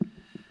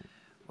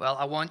Well,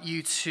 I want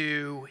you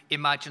to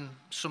imagine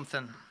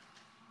something.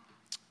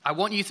 I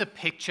want you to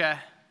picture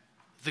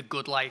the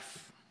good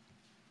life.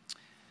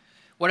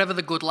 Whatever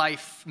the good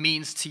life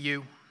means to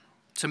you.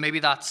 So maybe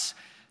that's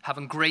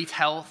having great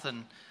health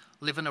and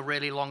living a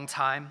really long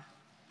time.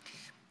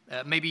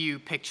 Maybe you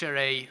picture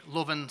a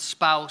loving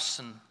spouse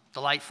and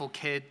delightful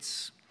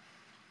kids.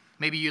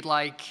 Maybe you'd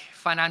like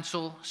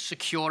financial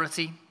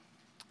security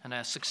and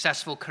a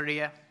successful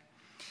career,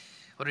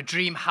 or a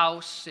dream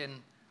house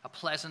in a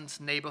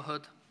pleasant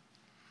neighborhood.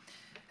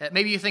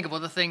 Maybe you think of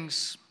other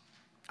things: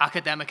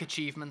 academic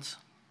achievement,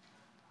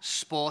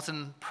 sport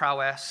and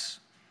prowess,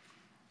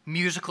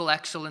 musical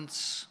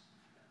excellence,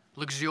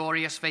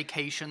 luxurious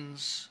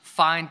vacations,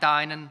 fine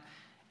dining,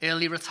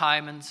 early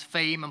retirement,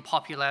 fame and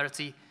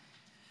popularity.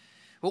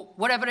 Well,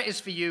 whatever it is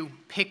for you,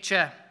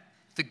 picture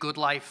the good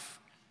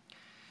life.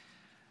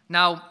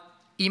 Now,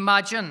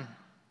 imagine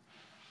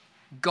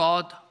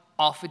God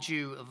offered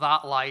you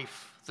that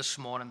life this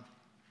morning.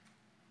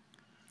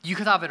 You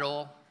could have it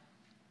all.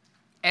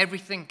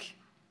 Everything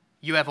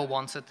you ever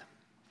wanted.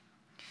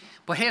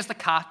 But here's the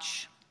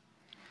catch.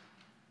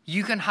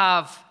 You can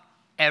have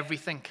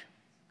everything.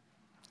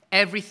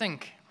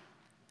 Everything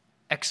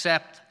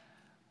except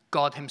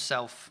God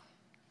himself.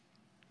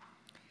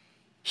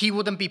 He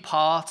wouldn't be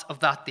part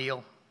of that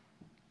deal.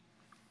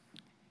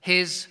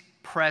 His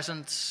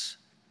presence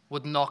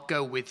would not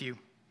go with you.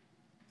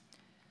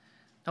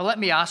 Now let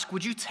me ask,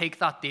 would you take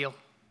that deal?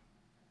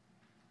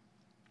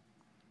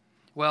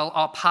 Well,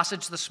 our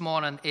passage this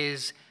morning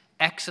is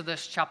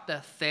Exodus chapter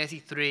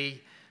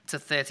 33 to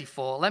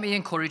 34. Let me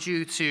encourage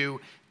you to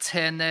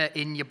turn there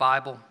in your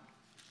Bible.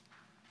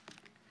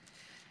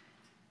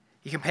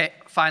 You can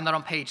find that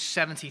on page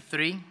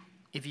 73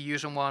 if you're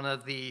using one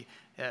of the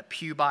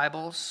Pew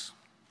Bibles.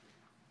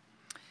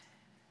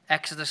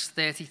 Exodus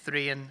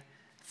 33 and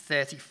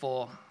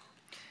 34.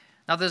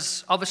 Now,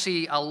 there's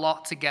obviously a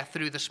lot to get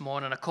through this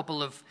morning, a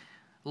couple of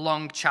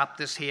long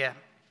chapters here.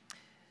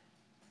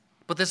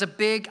 But there's a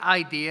big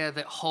idea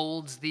that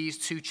holds these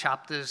two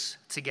chapters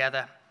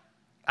together.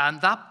 And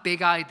that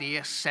big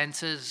idea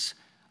centers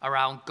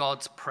around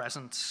God's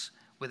presence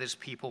with his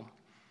people.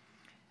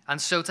 And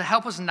so to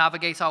help us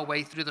navigate our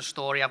way through the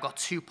story, I've got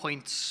 2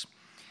 points.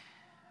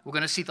 We're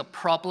going to see the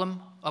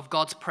problem of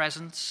God's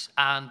presence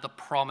and the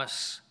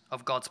promise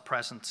of God's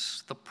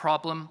presence. The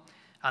problem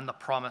and the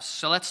promise.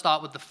 So let's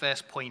start with the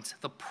first point,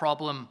 the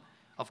problem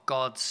of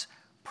God's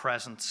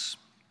presence.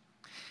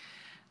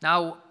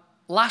 Now,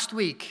 last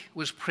week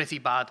was pretty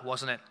bad,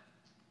 wasn't it?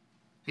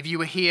 If you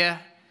were here,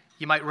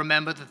 you might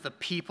remember that the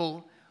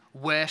people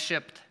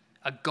worshipped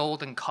a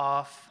golden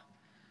calf.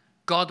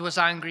 God was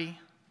angry.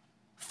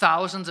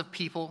 Thousands of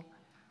people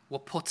were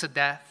put to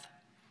death.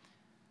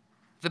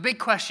 The big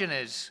question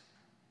is,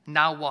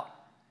 now what?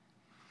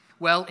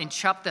 Well, in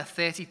chapter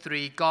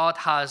 33, God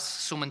has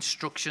some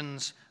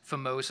instructions for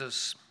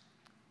Moses.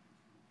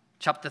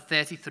 Chapter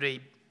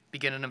 33,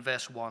 beginning in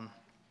verse 1.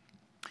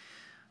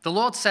 The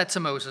Lord said to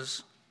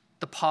Moses,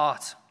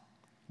 "Depart,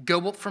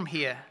 go up from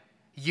here,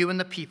 you and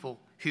the people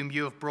whom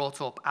you have brought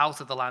up out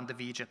of the land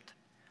of Egypt,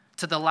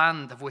 to the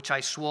land of which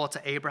I swore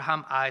to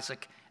Abraham,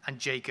 Isaac, and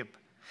Jacob,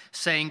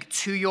 saying,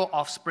 to your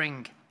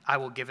offspring I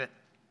will give it.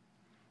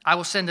 I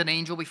will send an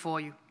angel before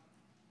you,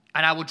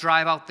 and I will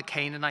drive out the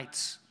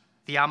Canaanites,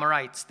 the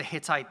Amorites, the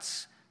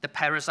Hittites, the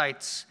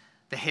Perizzites,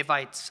 the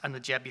Hivites, and the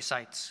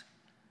Jebusites.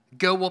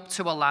 Go up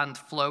to a land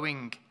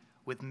flowing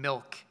with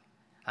milk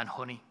and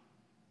honey."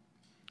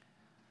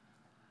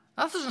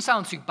 That doesn't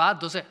sound too bad,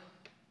 does it?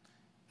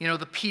 You know,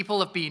 the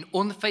people have been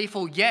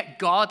unfaithful, yet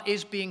God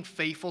is being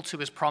faithful to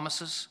his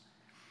promises.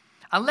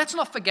 And let's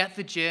not forget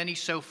the journey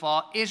so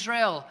far.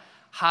 Israel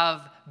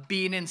have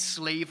been in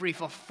slavery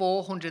for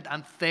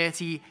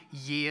 430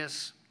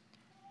 years.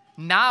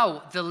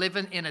 Now they're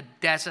living in a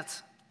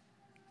desert.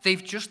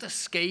 They've just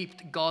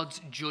escaped God's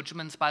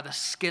judgments by the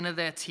skin of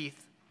their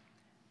teeth.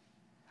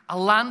 A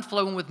land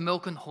flowing with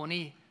milk and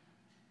honey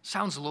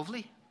sounds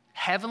lovely,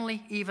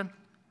 heavenly even.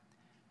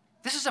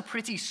 This is a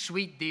pretty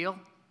sweet deal.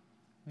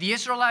 The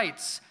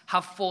Israelites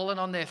have fallen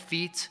on their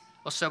feet,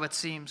 or so it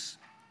seems.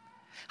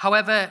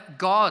 However,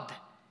 God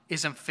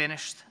isn't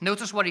finished.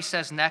 Notice what he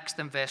says next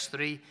in verse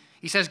 3.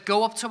 He says,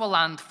 "Go up to a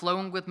land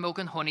flowing with milk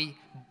and honey,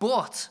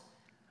 but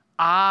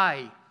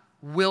I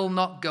will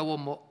not go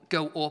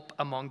up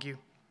among you,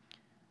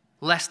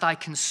 lest I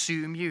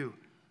consume you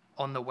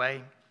on the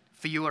way,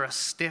 for you are a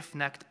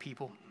stiff-necked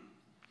people."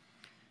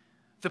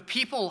 The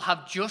people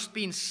have just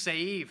been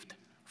saved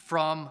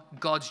from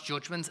God's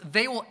judgment.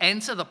 They will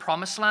enter the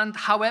promised land.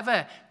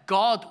 However,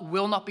 God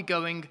will not be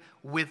going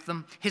with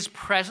them. His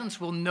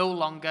presence will no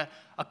longer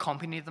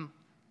accompany them.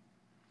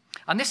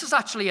 And this is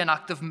actually an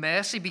act of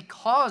mercy,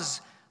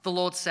 because the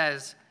Lord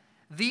says,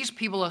 these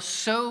people are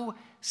so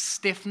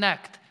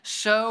stiff-necked,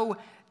 so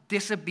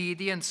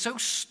disobedient, so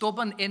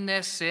stubborn in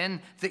their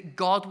sin that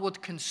God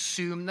would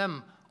consume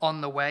them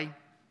on the way.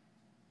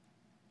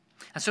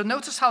 And so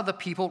notice how the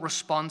people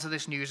respond to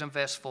this news in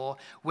verse 4.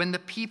 When the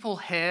people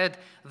heard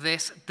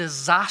this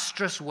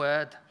disastrous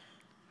word,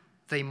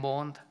 they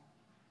mourned,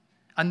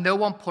 and no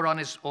one put on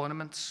his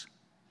ornaments.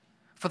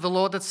 For the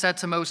Lord had said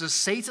to Moses,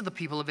 say to the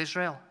people of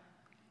Israel,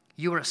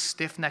 you are a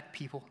stiff-necked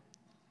people.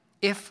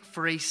 If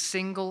for a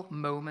single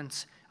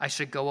moment I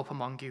should go up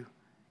among you,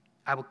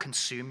 I will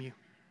consume you.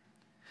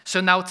 So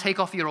now take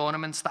off your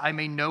ornaments that I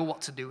may know what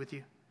to do with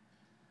you.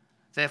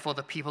 Therefore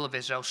the people of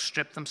Israel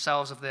stripped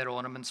themselves of their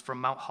ornaments from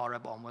Mount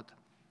Horeb onward.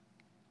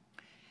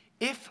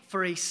 If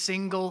for a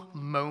single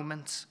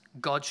moment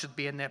God should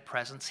be in their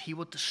presence, he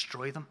would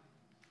destroy them.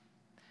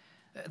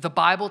 The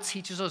Bible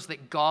teaches us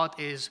that God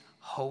is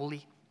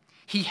holy.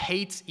 He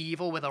hates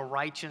evil with a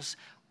righteous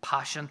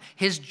passion.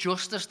 His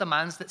justice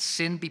demands that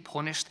sin be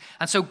punished.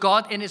 And so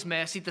God, in his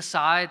mercy,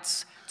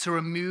 decides to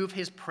remove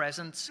his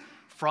presence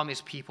from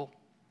his people.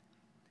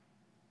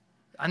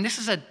 And this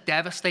is a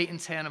devastating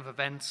turn of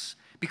events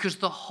because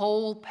the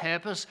whole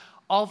purpose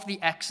of the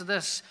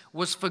Exodus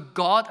was for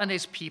God and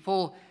his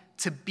people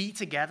to be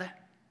together.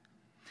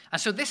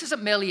 And so this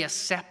isn't merely a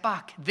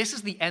setback. This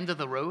is the end of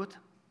the road.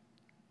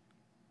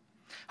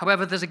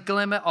 However, there's a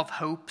glimmer of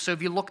hope. So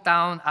if you look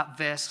down at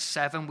verse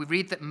 7, we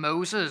read that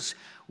Moses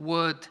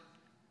would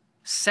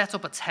set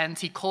up a tent.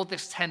 He called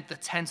this tent the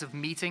tent of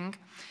meeting.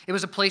 It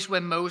was a place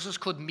where Moses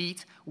could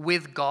meet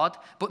with God.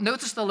 But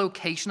notice the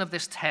location of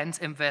this tent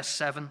in verse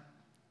 7.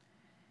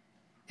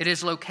 It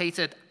is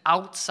located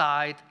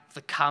outside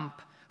the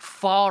camp,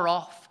 far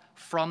off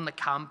from the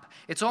camp.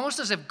 It's almost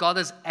as if God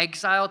has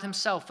exiled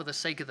himself for the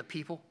sake of the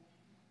people.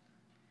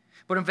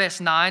 But in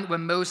verse 9,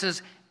 when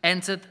Moses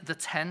entered the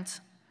tent,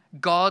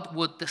 God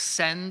would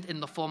descend in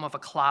the form of a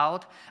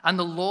cloud, and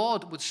the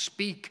Lord would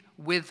speak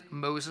with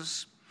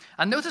Moses.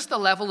 And notice the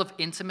level of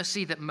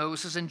intimacy that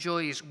Moses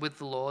enjoys with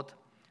the Lord.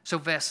 So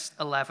verse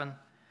 11,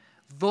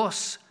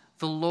 thus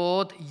the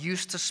Lord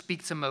used to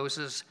speak to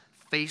Moses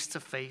face to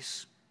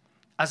face,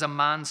 as a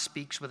man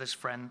speaks with his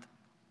friend.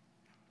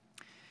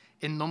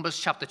 In Numbers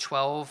chapter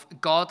 12,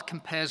 God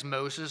compares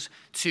Moses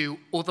to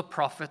other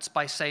prophets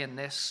by saying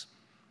this,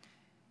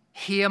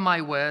 hear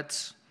my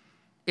words.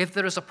 If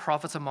there is a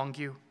prophet among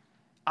you,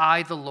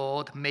 I, the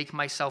Lord, make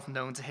myself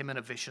known to him in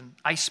a vision.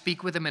 I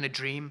speak with him in a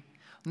dream.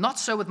 Not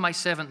so with my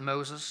servant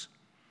Moses.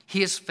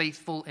 He is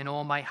faithful in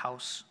all my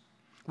house.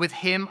 With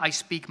him I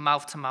speak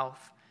mouth to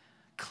mouth,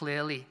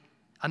 clearly,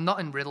 and not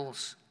in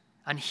riddles,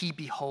 and he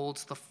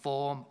beholds the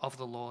form of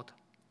the Lord.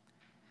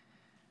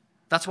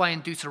 That's why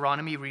in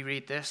Deuteronomy we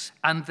read this,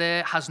 and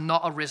there has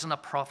not arisen a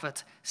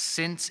prophet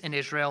since in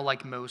Israel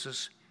like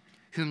Moses,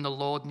 whom the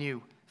Lord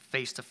knew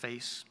face to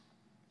face.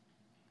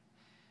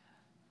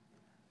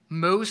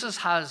 Moses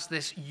has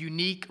this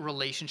unique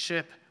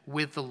relationship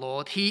with the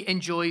Lord. He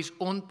enjoys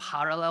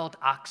unparalleled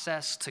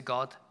access to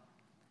God.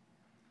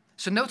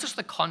 So notice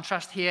the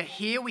contrast here.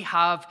 Here we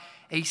have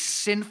a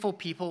sinful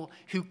people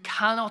who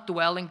cannot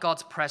dwell in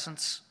God's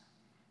presence.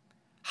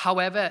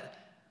 However,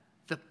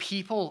 the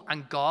people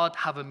and God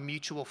have a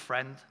mutual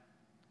friend.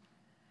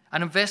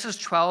 And in verses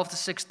 12 to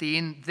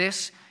 16,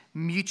 this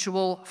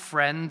mutual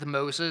friend,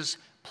 Moses,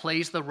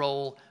 plays the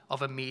role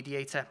of a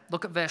mediator.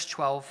 Look at verse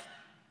 12.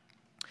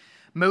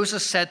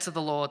 Moses said to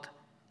the Lord,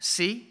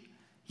 see,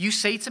 you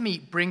say to me,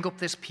 bring up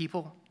this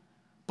people,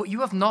 but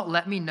you have not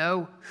let me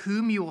know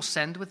whom you will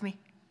send with me.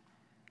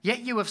 Yet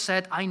you have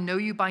said, I know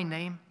you by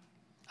name,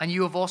 and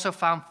you have also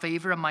found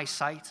favor in my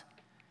sight.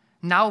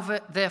 Now,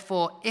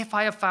 therefore, if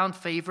I have found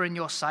favor in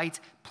your sight,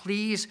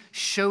 please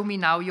show me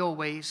now your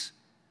ways,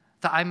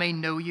 that I may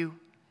know you,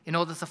 in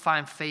order to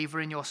find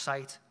favor in your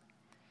sight.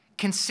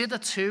 Consider,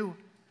 too,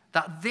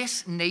 that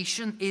this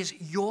nation is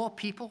your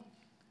people.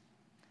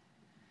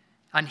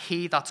 And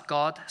he, that's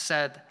God,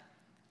 said,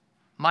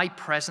 my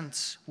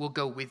presence will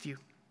go with you,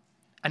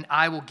 and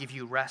I will give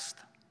you rest.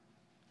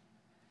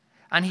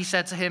 And he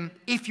said to him,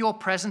 if your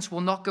presence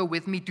will not go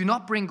with me, do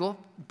not bring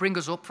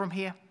us up from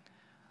here.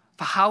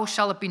 For how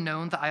shall it be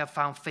known that I have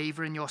found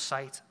favor in your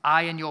sight,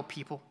 I and your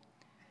people?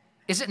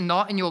 Is it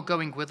not in your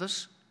going with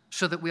us,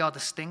 so that we are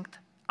distinct,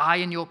 I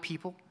and your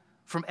people,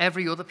 from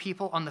every other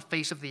people on the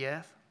face of the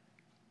earth?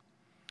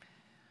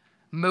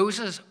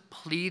 Moses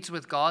pleads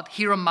with God.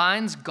 He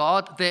reminds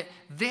God that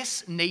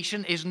this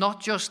nation is not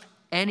just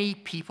any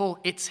people,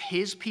 it's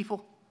his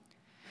people.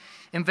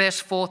 In verse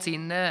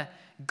 14 there,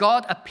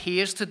 God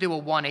appears to do a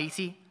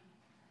 180.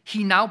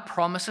 He now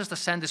promises to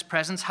send his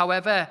presence.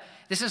 However,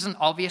 this isn't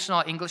obvious in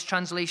our English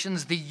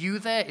translations. The you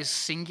there is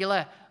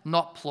singular,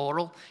 not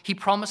plural. He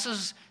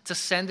promises to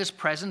send his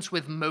presence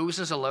with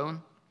Moses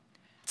alone,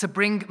 to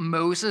bring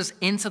Moses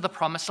into the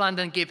promised land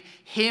and give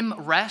him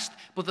rest,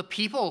 but the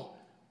people,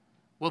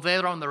 well,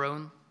 they're on their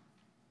own.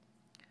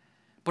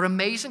 But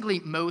amazingly,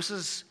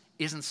 Moses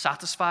isn't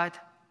satisfied.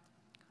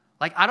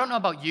 Like, I don't know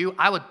about you,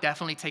 I would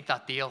definitely take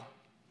that deal.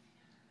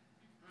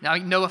 Now,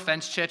 no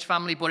offense, church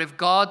family, but if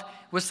God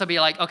was to be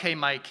like, okay,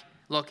 Mike,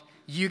 look,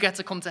 you get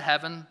to come to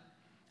heaven.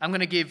 I'm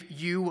going to give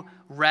you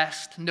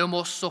rest, no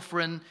more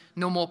suffering,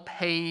 no more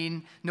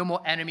pain, no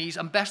more enemies.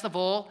 And best of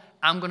all,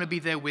 I'm going to be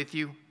there with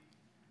you.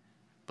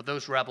 But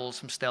those rebels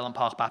from Sterling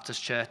Park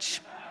Baptist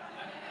Church,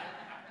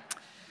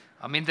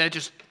 I mean, they're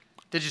just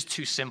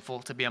too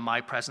sinful to be in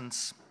my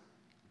presence.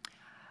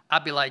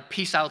 I'd be like,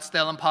 peace out,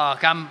 Sterling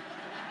Park.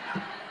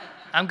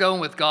 I'm going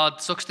with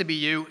God. Sucks to be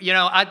you.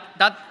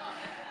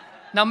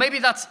 Now maybe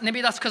that's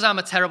because I'm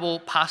a terrible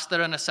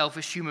pastor and a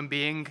selfish human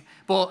being.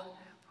 But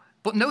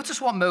notice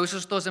what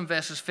Moses does in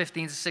verses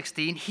 15 to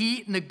 16.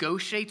 He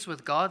negotiates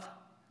with God.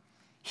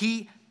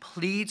 He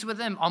pleads with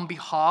him on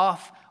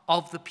behalf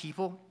of the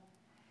people.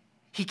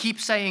 He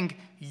keeps saying,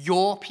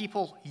 your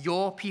people,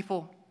 your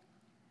people.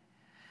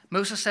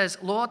 Moses says,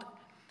 Lord,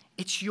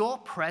 it's your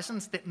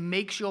presence that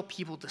makes your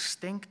people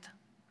distinct.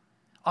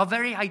 Our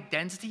very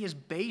identity is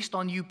based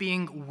on you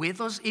being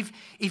with us. If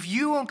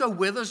you won't go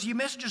with us, you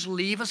must just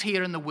leave us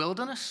here in the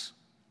wilderness.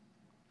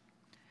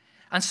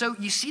 And so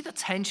you see the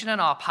tension in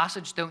our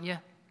passage, don't you?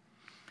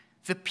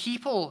 The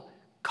people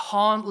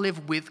can't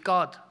live with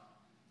God.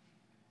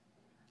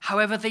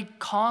 However, they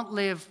can't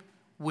live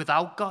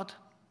without God.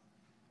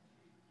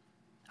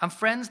 And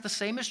friends, the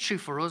same is true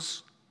for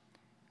us.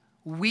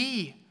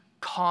 We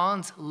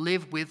can't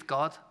live with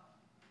God.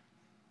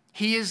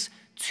 He is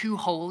too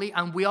holy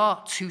and we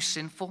are too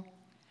sinful.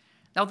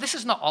 Now, this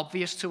is not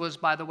obvious to us,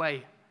 by the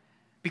way,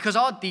 because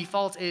our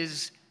default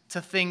is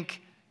to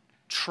think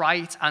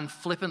trite and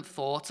flippant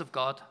thoughts of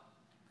God,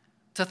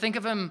 to think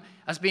of him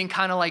as being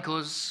kind of like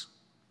us,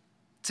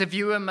 to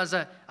view him as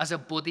a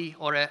buddy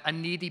or a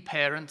needy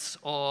parent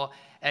or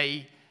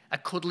a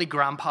cuddly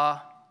grandpa.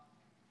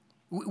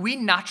 We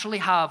naturally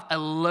have a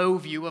low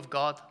view of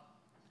God.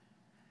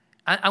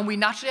 And we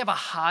naturally have a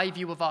high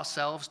view of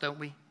ourselves, don't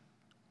we?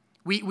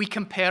 We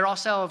compare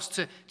ourselves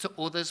to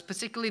others,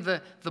 particularly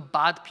the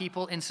bad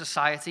people in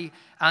society,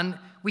 and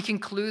we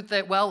conclude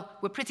that, well,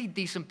 we're pretty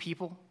decent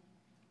people.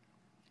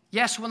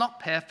 Yes, we're not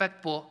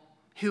perfect, but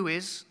who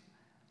is?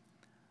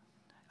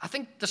 I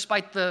think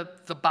despite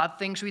the bad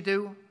things we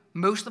do,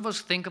 most of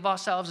us think of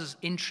ourselves as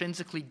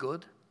intrinsically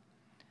good.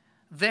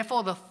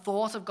 Therefore, the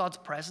thought of God's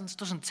presence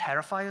doesn't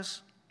terrify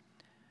us.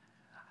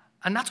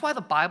 And that's why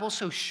the Bible's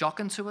so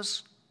shocking to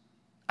us,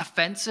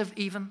 offensive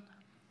even.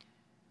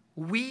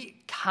 We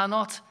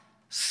cannot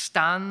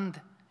stand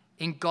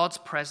in God's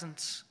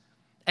presence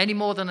any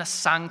more than a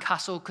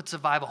sandcastle could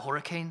survive a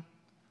hurricane.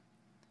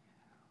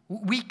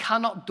 We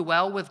cannot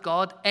dwell with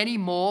God any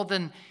more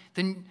than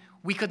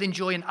we could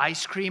enjoy an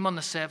ice cream on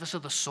the surface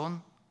of the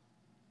sun.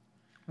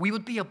 We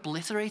would be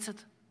obliterated.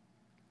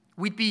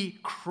 We'd be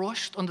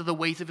crushed under the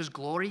weight of his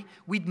glory.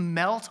 We'd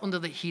melt under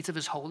the heat of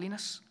his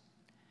holiness.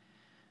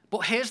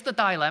 But here's the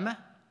dilemma.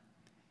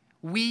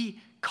 We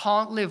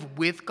can't live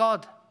with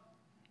God,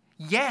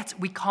 yet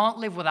we can't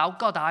live without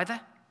God either.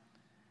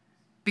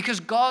 Because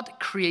God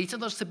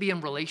created us to be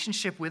in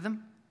relationship with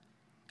him,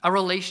 a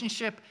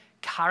relationship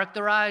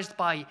characterized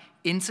by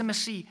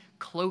intimacy,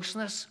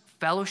 closeness,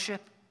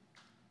 fellowship.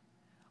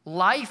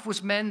 Life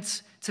was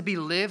meant to be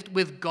lived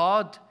with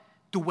God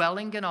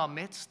dwelling in our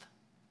midst.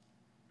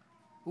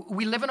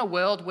 We live in a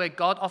world where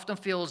God often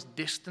feels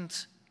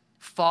distant,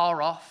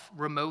 far off,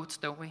 remote,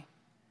 don't we?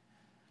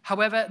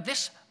 However,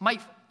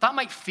 that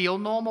might feel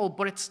normal,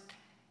 but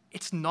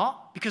it's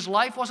not, because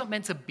life wasn't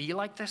meant to be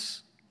like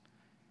this.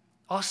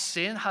 Our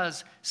sin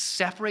has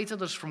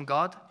separated us from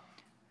God.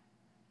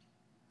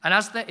 And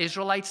as the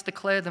Israelites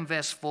declared in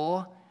verse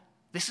 4,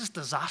 this is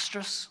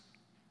disastrous.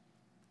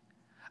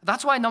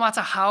 That's why no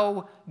matter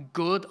how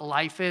good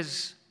life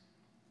is,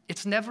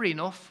 it's never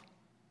enough.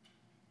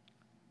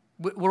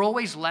 We're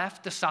always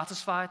left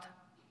dissatisfied.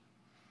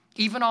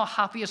 Even our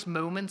happiest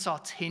moments are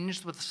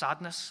tinged with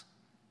sadness.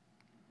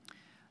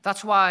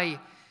 That's why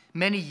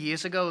many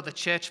years ago, the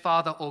church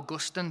father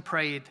Augustine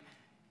prayed,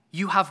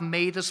 "You have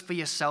made us for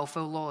yourself,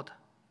 O Lord,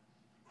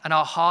 and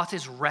our heart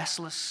is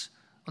restless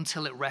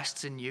until it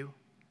rests in you."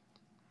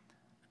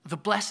 The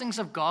blessings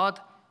of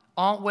God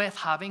aren't worth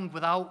having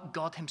without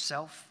God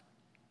himself.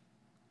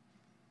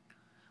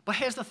 But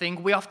here's the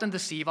thing, we often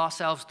deceive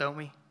ourselves, don't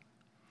we?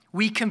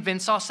 We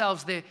convince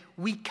ourselves that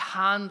we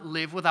can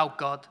live without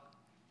God.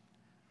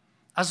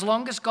 As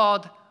long as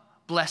God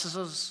blesses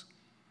us,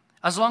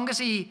 as long as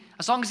he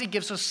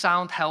gives us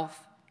sound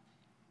health,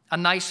 a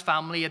nice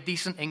family, a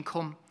decent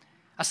income,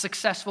 a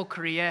successful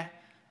career,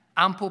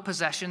 ample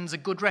possessions, a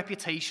good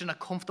reputation, a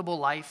comfortable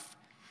life,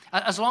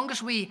 as long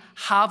as we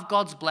have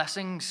God's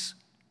blessings,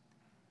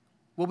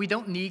 well, we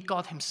don't need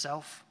God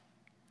himself.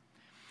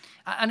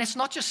 And it's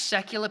not just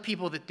secular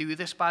people that do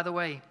this, by the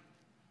way.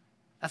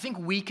 I think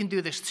we can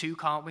do this too,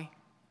 can't we?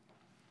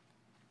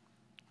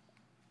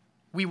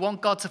 We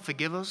want God to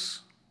forgive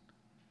us,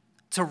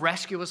 to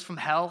rescue us from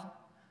hell,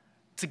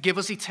 to give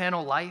us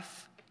eternal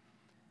life.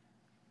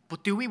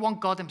 But do we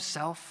want God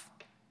himself?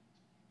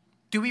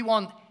 Do we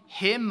want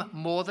him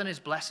more than his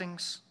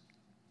blessings?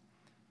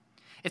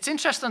 It's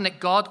interesting that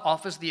God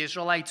offers the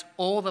Israelites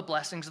all the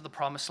blessings of the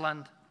promised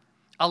land,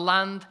 a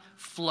land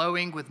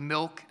flowing with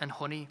milk and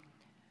honey.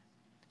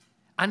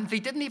 And they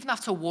didn't even have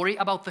to worry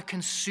about the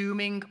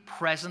consuming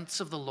presence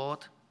of the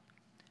Lord.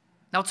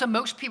 Now, to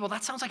most people,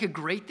 that sounds like a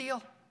great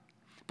deal.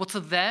 But to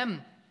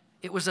them,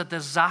 it was a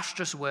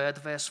disastrous word,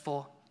 verse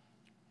 4.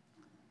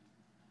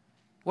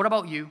 What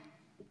about you?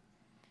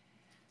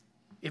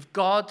 If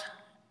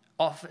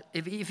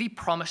he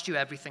promised you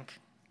everything,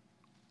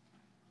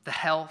 the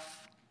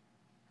health,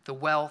 the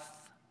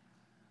wealth,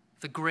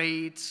 the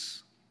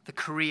grades, the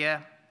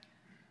career,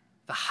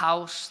 the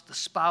house, the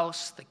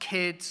spouse, the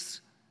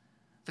kids,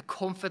 the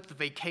comfort, the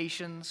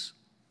vacations,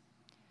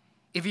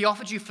 if he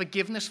offered you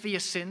forgiveness for your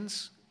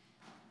sins,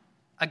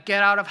 a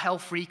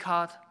get-out-of-hell-free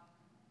card,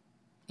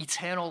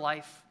 eternal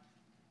life,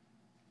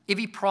 if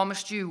he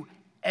promised you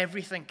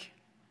everything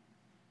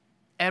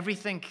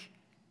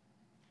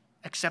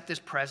except his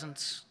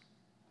presence,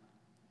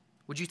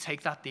 would you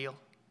take that deal?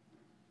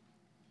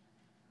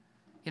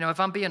 You know, if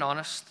I'm being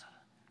honest,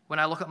 when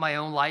I look at my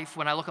own life,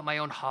 when I look at my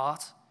own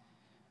heart,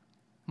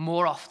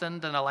 more often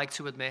than I like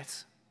to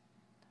admit,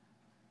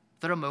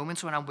 there are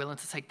moments when I'm willing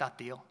to take that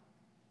deal.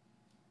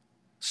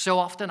 So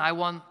often I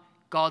want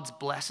God's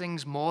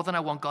blessings more than I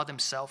want God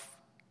himself.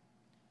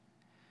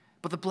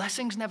 But the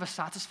blessings never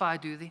satisfy,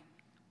 do they?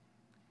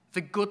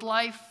 The good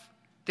life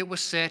that we're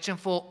searching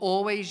for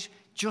always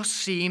just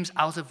seems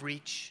out of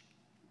reach.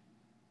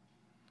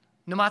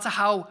 No matter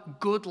how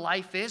good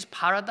life is,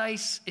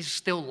 paradise is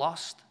still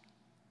lost.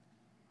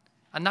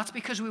 And that's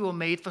because we were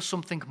made for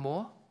something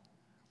more.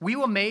 We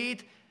were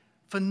made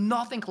for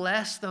nothing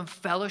less than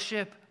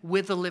fellowship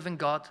with the living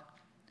God.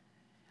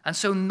 And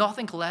so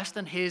nothing less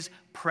than his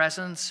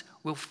presence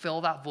will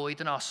fill that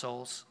void in our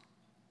souls.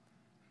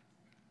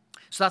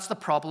 So that's the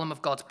problem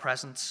of God's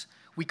presence.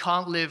 We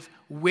can't live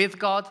with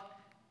God,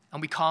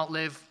 and we can't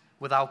live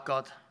without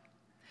God.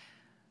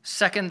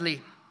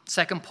 Secondly,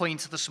 second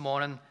point this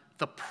morning,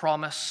 the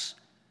promise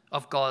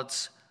of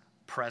God's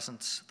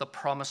presence. The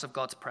promise of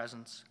God's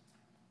presence.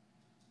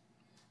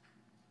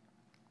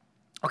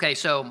 Okay,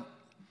 so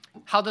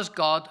how does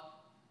God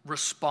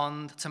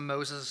respond to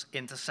Moses'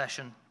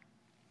 intercession?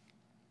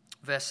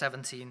 Verse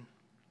 17.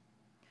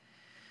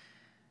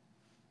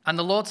 And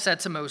the Lord said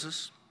to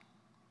Moses,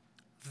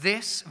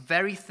 "This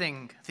very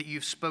thing that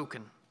you've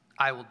spoken,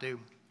 I will do.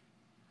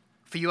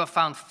 For you have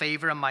found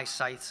favor in my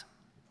sight,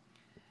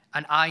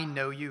 and I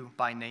know you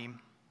by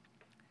name."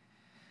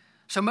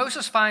 So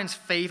Moses finds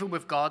favor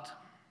with God.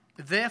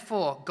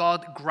 Therefore,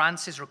 God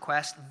grants his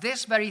request.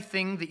 This very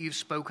thing that you've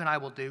spoken, I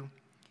will do.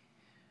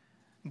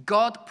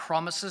 God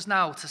promises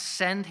now to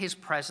send his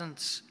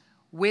presence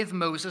with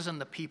Moses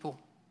and the people.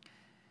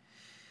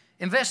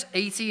 In verse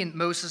 18,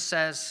 Moses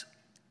says,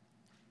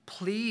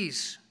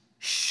 "Please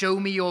show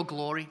me your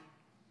glory."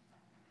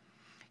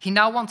 He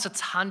now wants a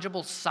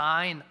tangible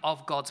sign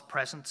of God's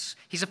presence.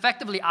 He's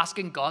effectively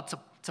asking God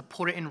to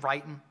put it in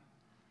writing.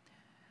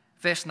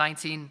 Verse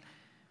 19,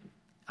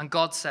 and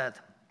God said,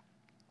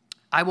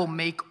 "I will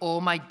make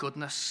all my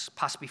goodness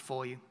pass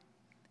before you,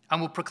 and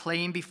will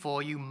proclaim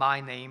before you my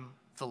name,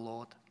 the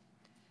Lord.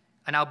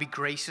 And I'll be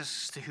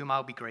gracious to whom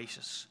I'll be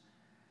gracious,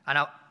 and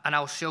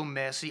I'll show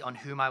mercy on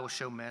whom I will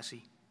show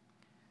mercy.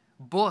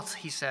 But,"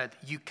 he said,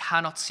 "you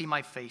cannot see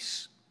my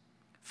face,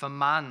 for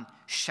man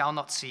shall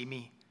not see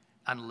me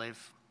and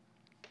live."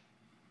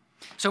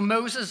 So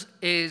Moses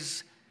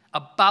is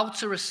about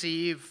to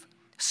receive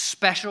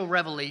special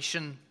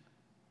revelation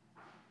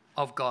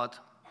of God,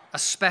 a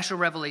special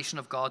revelation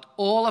of God.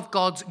 All of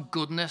God's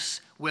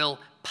goodness will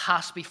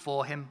pass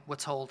before him, we're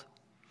told.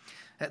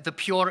 The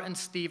Puritan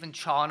Stephen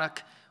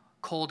Charnock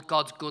called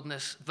God's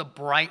goodness the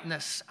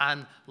brightness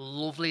and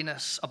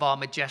loveliness of our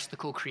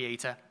majestical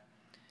Creator.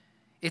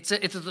 It's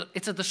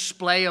a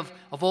display of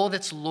all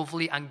that's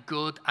lovely and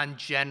good and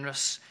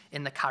generous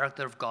in the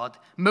character of God.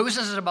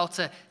 Moses is about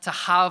to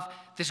have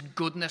this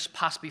goodness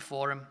pass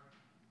before him.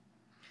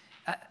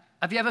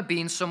 Have you ever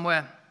been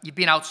somewhere, you've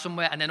been out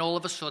somewhere, and then all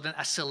of a sudden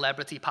a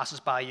celebrity passes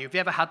by you? Have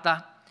you ever had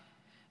that?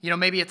 You know,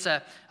 maybe it's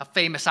a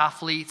famous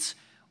athlete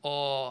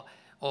or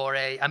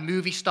a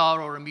movie star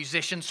or a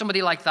musician,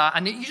 somebody like that,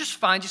 and you just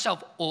find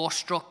yourself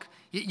awestruck.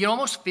 You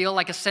almost feel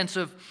like a sense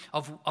of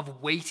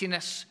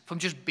weightiness from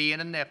just being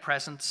in their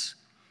presence.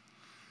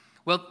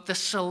 Well, the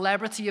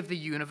celebrity of the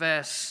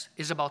universe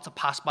is about to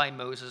pass by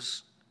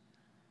Moses,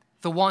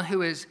 the one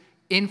who is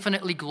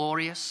infinitely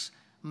glorious,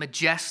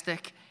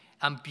 majestic,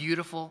 and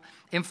beautiful.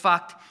 In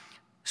fact,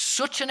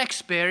 such an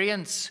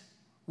experience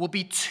will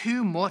be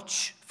too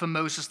much for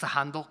Moses to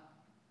handle.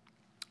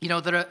 You know,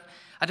 I don't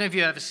know if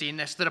you've ever seen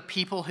this, there are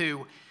people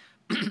who,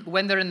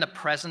 when they're in the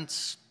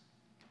presence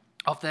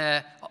of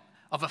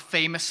a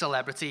famous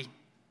celebrity,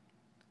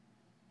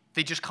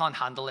 they just can't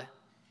handle it.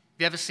 Have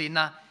you ever seen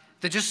that?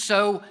 They're just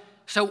so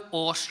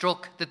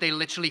awestruck that they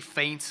literally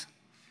faint.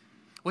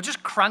 We'll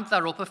just crank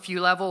that up a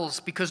few levels,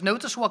 because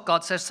notice what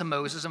God says to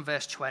Moses in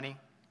verse 20.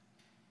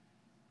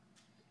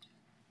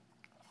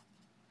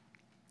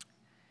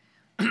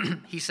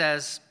 He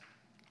says,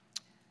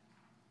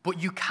 "But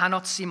you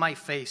cannot see my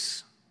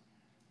face,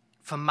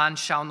 for man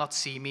shall not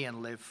see me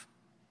and live."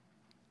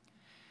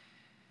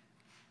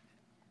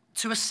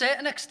 To a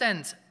certain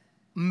extent,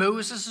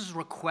 Moses'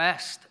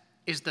 request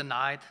is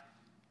denied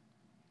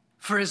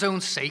for his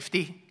own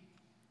safety.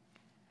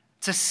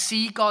 To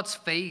see God's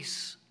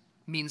face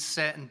means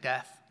certain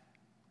death.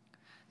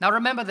 Now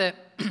remember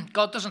that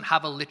God doesn't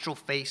have a literal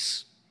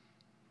face.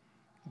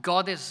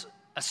 God is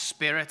a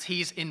spirit.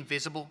 He's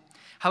invisible.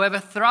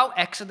 However, throughout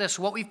Exodus,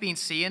 what we've been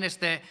seeing is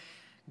that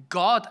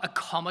God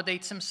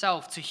accommodates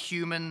himself to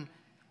human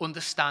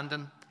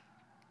understanding.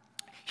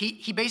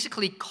 he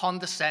basically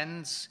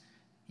condescends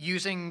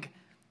using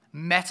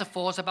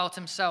metaphors about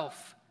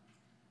himself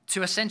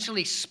to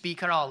essentially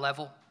speak at our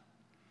level.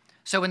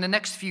 So in the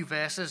next few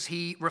verses,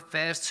 he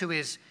refers to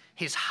his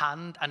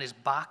hand and his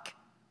back.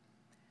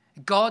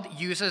 God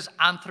uses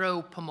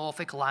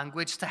anthropomorphic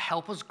language to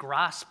help us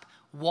grasp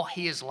what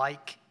he is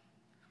like.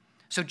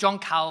 So John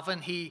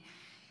Calvin, he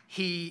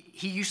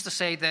used to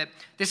say that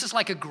this is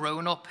like a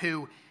grown-up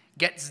who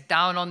gets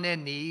down on their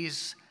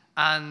knees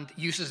and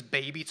uses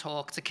baby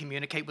talk to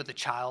communicate with the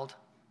child.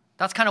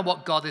 That's kind of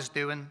what God is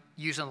doing,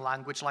 using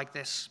language like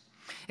this.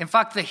 In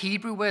fact, the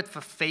Hebrew word for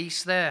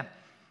face there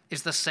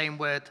is the same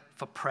word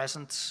for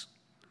presence.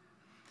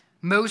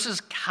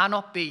 Moses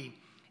cannot be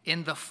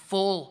in the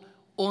full,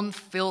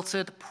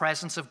 unfiltered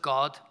presence of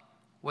God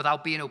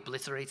without being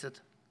obliterated.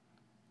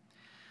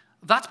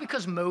 That's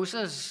because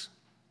Moses,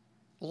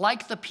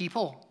 like the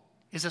people,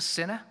 is a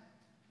sinner.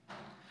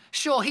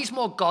 Sure, he's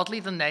more godly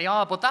than they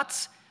are, but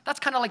that's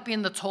kind of like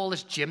being the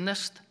tallest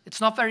gymnast.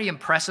 It's not very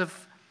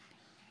impressive.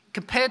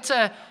 Compared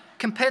to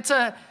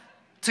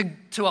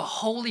a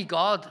holy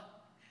God,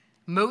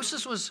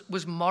 Moses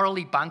was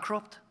morally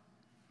bankrupt.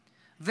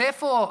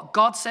 Therefore,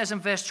 God says in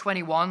verse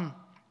 21,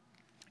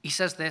 he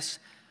says this,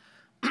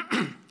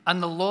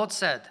 and the Lord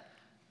said,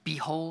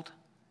 behold,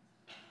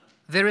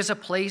 there is a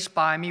place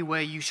by me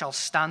where you shall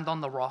stand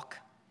on the rock.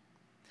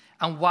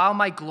 And while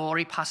my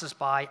glory passes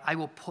by, I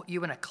will put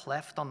you in a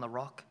cleft on the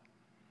rock,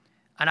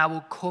 and I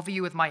will cover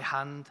you with my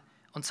hand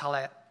until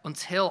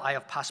I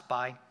have passed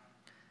by.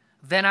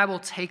 Then I will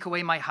take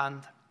away my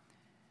hand,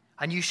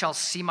 and you shall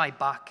see my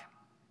back,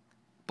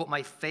 but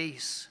my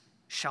face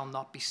shall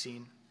not be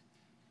seen.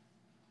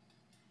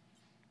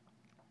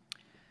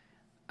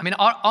 I mean,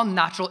 our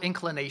natural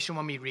inclination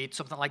when we read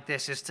something like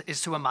this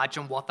is to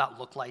imagine what that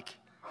looked like.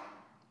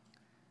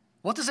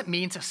 What does it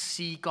mean to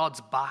see God's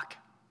back?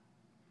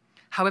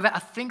 However, I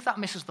think that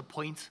misses the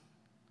point.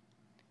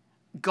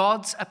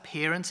 God's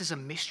appearance is a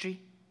mystery.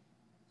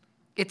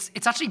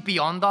 It's actually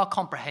beyond our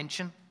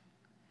comprehension.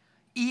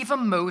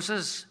 Even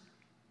Moses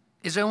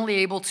is only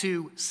able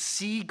to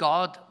see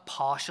God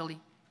partially.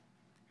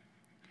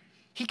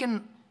 He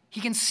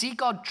can see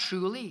God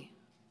truly,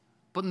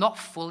 but not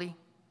fully.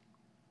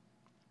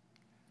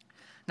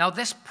 Now,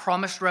 this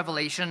promised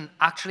revelation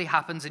actually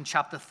happens in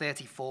chapter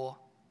 34.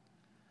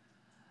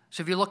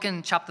 So if you look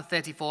in chapter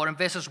 34, in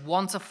verses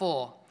 1 to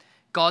 4,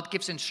 God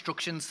gives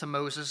instructions to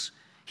Moses.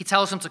 He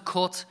tells him to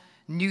cut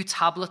new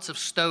tablets of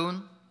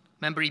stone.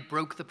 Remember, he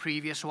broke the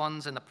previous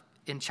ones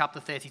in chapter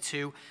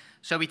 32.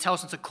 So he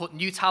tells him to cut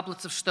new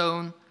tablets of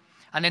stone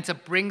and then to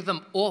bring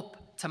them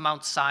up to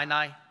Mount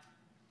Sinai.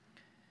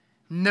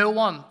 No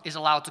one is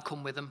allowed to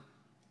come with him.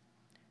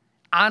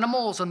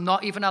 Animals are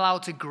not even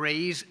allowed to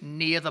graze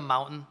near the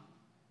mountain.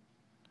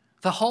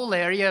 The whole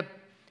area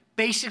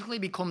basically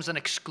becomes an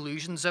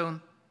exclusion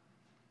zone.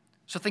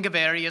 So think of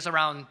areas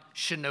around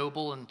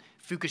Chernobyl and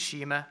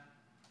Fukushima.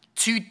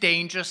 Too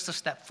dangerous to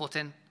step foot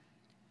in.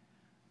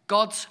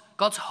 God's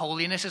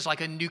holiness is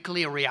like a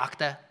nuclear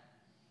reactor,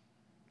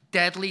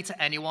 deadly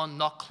to anyone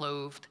not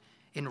clothed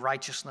in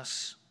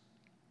righteousness.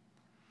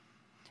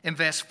 In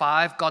verse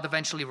 5, God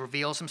eventually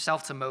reveals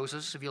himself to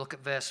Moses. If you look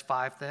at verse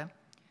 5 there.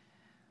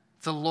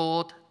 The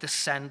Lord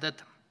descended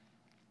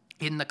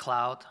in the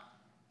cloud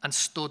and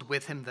stood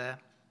with him there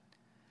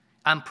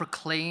and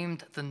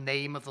proclaimed the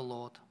name of the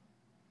Lord.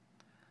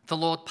 The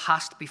Lord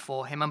passed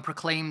before him and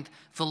proclaimed,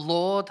 the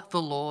Lord,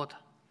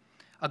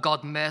 a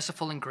God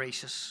merciful and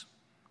gracious,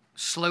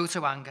 slow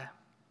to anger,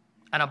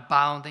 and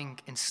abounding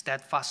in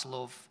steadfast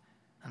love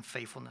and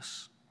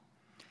faithfulness,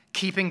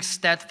 keeping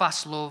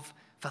steadfast love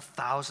for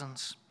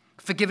thousands,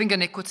 forgiving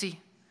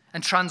iniquity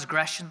and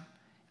transgression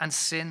and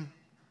sin,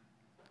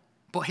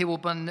 but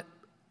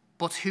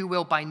who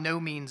will by no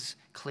means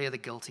clear the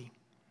guilty,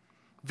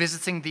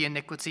 visiting the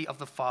iniquity of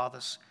the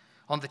fathers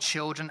on the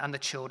children and the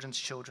children's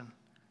children,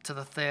 to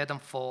the third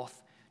and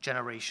fourth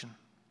generation.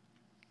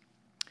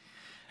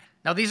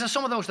 Now, these are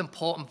some of the most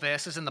important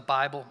verses in the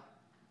Bible.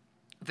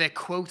 They're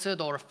quoted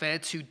or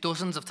referred to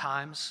dozens of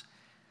times.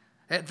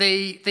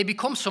 They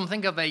become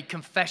something of a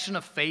confession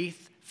of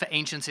faith for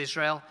ancient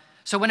Israel.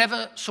 So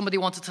whenever somebody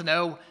wanted to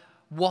know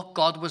what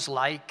God was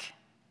like,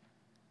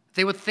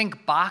 they would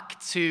think back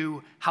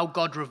to how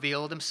God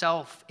revealed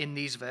himself in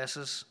these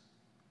verses.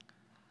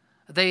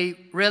 They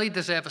really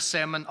deserve a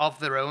sermon of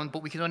their own,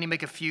 but we can only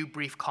make a few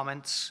brief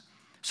comments.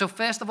 So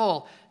first of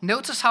all,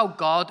 notice how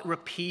God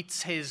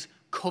repeats his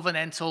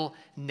covenantal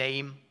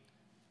name.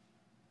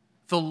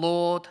 The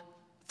Lord,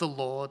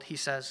 he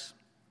says.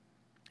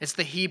 It's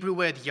the Hebrew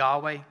word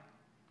Yahweh.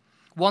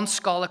 One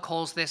scholar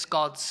calls this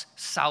God's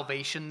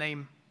salvation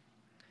name.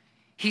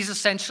 He's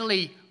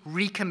essentially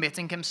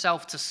recommitting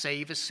himself to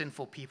save his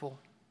sinful people.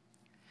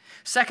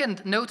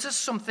 Second, notice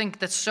something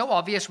that's so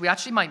obvious we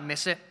actually might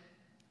miss it.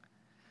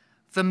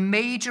 The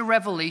major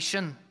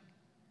revelation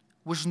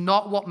was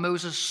not what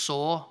Moses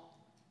saw,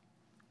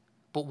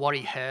 but what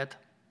he heard. Do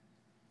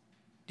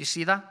you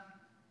see that?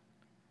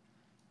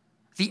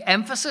 The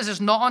emphasis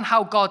is not on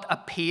how God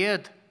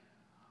appeared,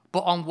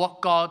 but on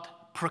what God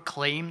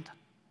proclaimed.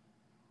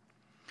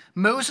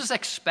 Moses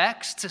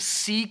expects to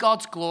see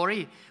God's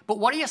glory, but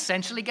what he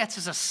essentially gets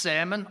is a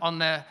sermon on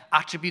the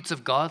attributes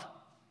of God.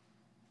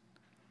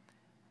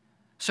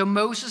 So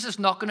Moses is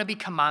not going to be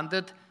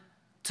commanded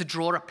to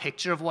draw a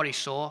picture of what he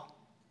saw.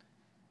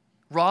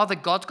 Rather,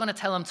 God's going to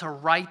tell him to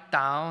write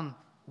down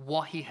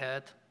what he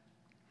heard.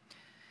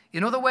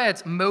 In other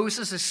words,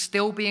 Moses is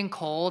still being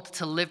called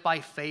to live by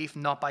faith,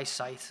 not by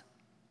sight.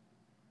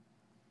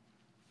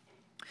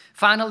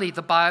 Finally,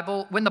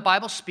 when the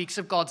Bible speaks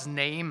of God's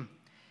name,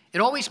 it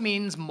always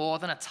means more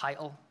than a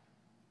title.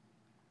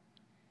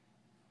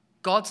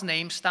 God's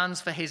name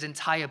stands for his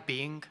entire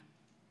being.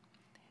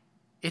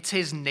 It's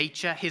his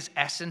nature, his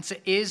essence.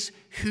 It is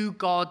who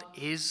God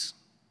is.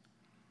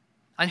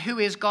 And who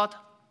is God?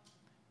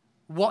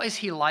 What is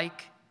he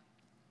like?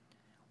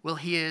 Well,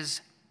 he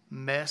is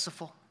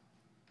merciful,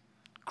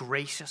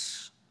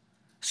 gracious,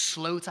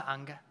 slow to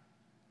anger,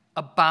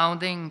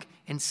 abounding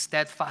in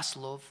steadfast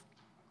love,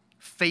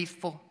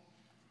 faithful.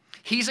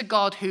 He's a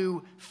God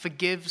who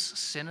forgives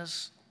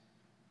sinners.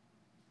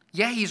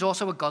 Yeah, he's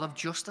also a God of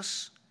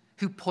justice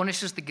who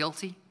punishes the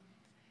guilty.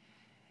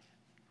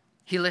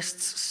 He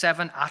lists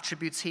 7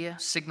 attributes here,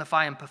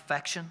 signifying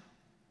perfection.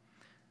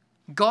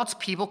 God's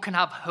people can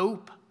have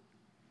hope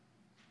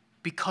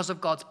because of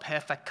God's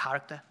perfect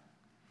character.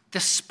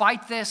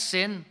 Despite their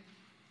sin,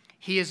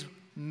 he is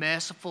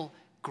merciful,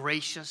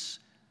 gracious,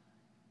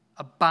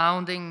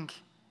 abounding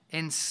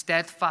in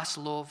steadfast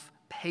love,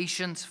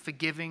 patient,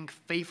 forgiving,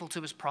 faithful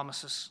to his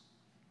promises.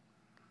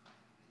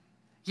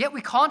 Yet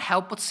we can't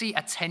help but see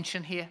a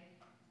tension here.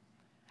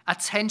 A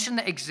tension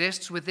that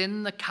exists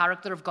within the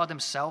character of God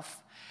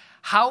himself.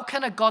 How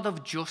can a God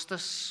of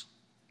justice,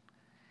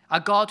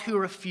 a God who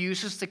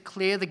refuses to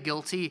clear the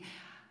guilty,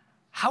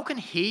 how can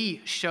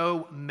he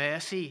show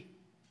mercy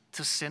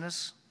to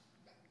sinners?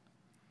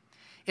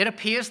 It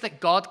appears that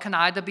God can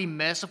either be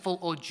merciful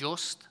or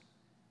just,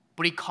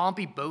 but he can't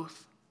be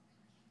both.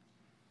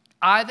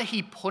 Either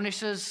he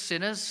punishes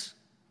sinners,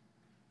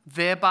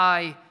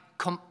 thereby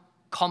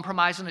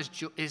compromising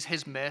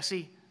his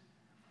mercy,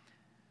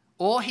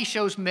 or he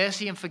shows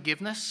mercy and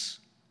forgiveness,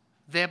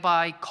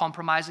 thereby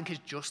compromising his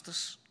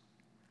justice.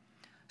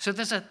 So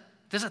there's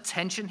a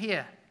tension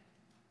here.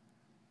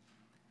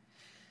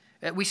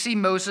 We see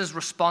Moses'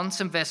 response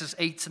in verses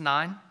 8 to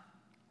 9.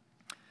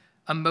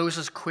 And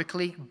Moses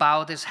quickly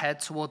bowed his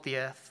head toward the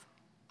earth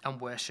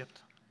and worshipped.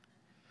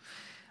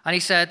 And he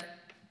said,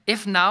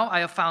 "If now I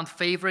have found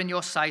favor in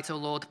your sight, O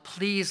Lord,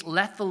 please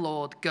let the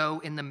Lord go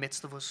in the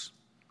midst of us.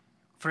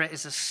 For it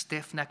is a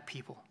stiff-necked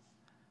people.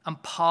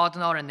 And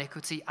pardon our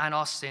iniquity and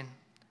our sin,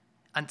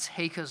 and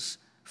take us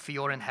for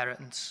your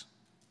inheritance."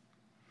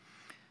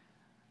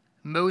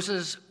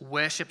 Moses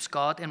worships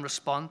God in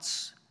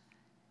response,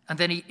 and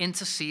then he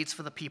intercedes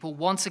for the people,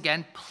 once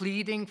again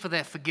pleading for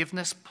their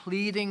forgiveness,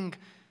 pleading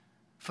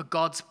for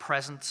God's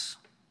presence.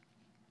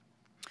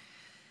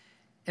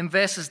 In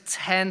verses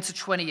 10 to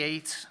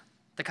 28,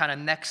 the kind of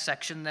next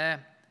section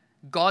there,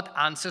 God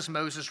answers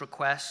Moses'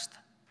 request.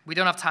 We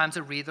don't have time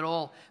to read it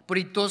all, but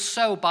he does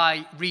so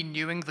by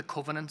renewing the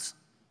covenant.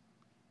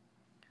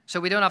 So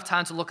we don't have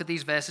time to look at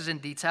these verses in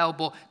detail,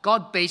 but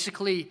God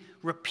basically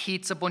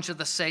repeats a bunch of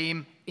the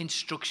same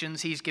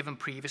instructions he's given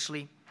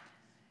previously.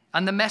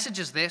 And the message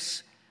is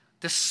this: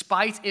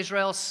 despite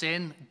Israel's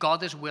sin,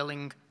 God is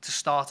willing to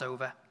start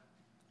over.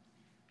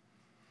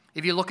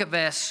 If you look at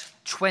verse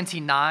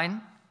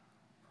 29,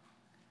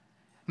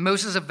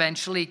 Moses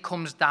eventually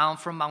comes down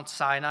from Mount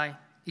Sinai.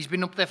 He's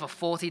been up there for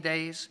 40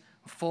 days,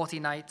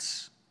 40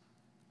 nights.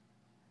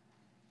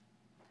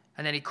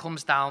 And then he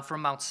comes down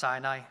from Mount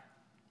Sinai.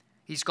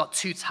 He's got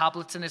 2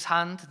 tablets in his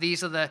hand.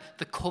 These are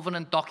the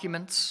covenant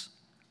documents.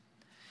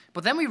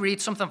 But then we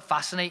read something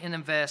fascinating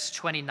in verse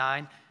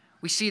 29.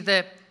 We see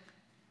that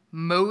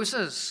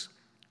Moses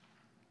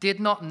did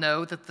not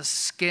know that the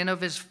skin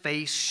of his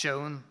face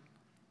shone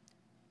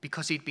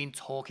because he'd been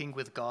talking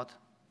with God.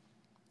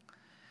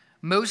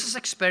 Moses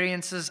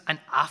experiences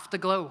an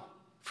afterglow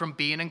from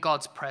being in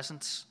God's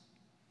presence.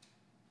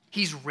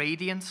 He's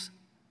radiant,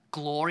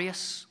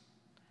 glorious.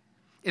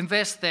 In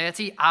verse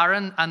 30,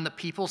 Aaron and the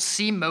people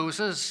see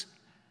Moses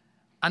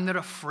and they're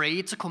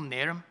afraid to come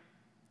near him.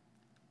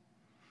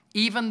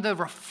 Even the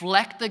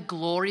reflected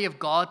glory of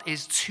God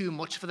is too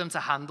much for them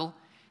to handle.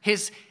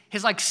 His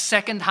like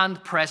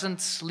second-hand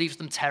presence leaves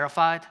them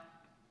terrified.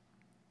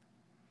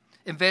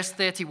 In verse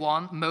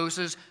 31,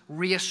 Moses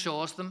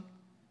reassures them,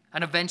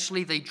 and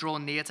eventually they draw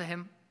near to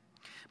him.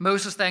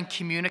 Moses then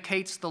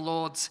communicates the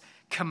Lord's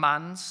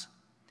commands.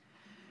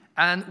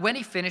 And when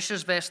he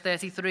finishes verse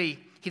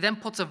 33, he then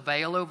puts a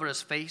veil over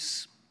his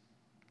face.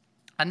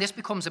 And this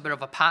becomes a bit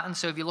of a pattern.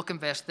 So if you look in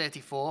verse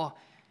 34,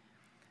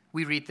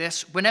 we read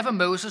this: "Whenever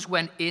Moses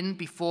went in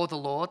before the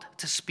Lord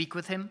to speak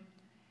with him,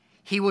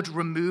 he would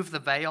remove the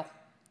veil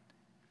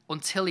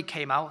until he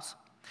came out.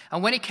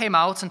 And when he came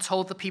out and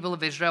told the people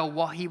of Israel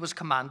what he was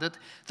commanded,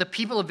 the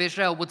people of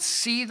Israel would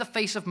see the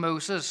face of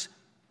Moses,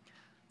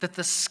 that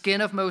the skin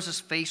of Moses'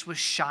 face was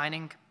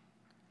shining.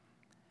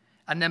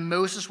 And then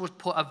Moses would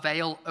put a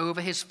veil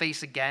over his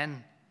face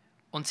again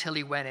until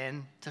he went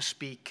in to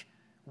speak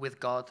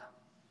with God."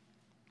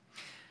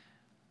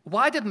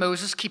 Why did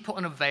Moses keep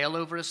putting a veil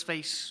over his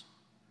face?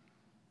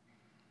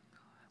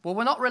 Well,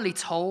 we're not really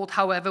told.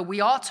 However, we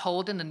are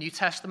told in the New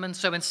Testament.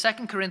 So in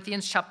 2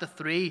 Corinthians chapter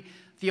 3,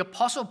 the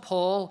Apostle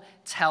Paul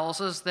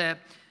tells us that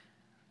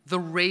the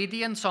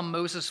radiance on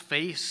Moses'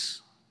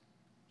 face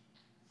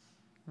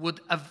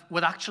would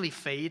actually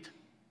fade.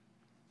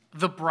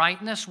 The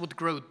brightness would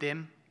grow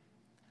dim.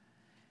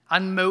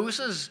 And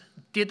Moses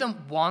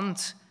didn't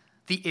want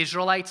the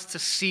Israelites to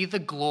see the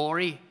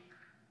glory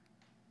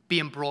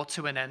being brought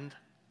to an end.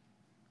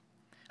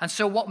 And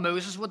so what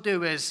Moses would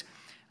do is,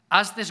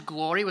 as this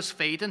glory was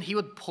fading, he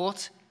would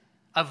put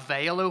a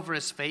veil over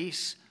his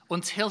face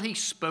until he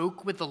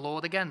spoke with the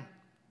Lord again.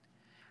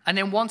 And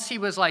then once he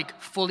was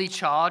fully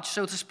charged,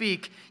 so to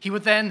speak, he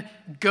would then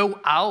go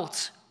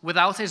out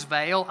without his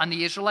veil, and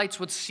the Israelites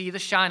would see the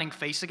shining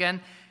face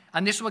again.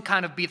 And this would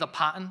kind of be the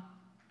pattern.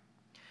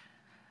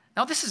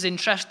 Now, this is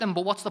interesting,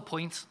 but what's the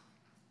point?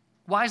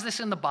 Why is this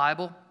in the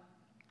Bible?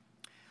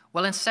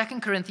 Well, in 2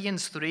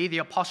 Corinthians 3, the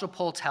Apostle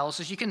Paul tells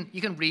us, you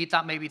can read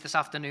that maybe this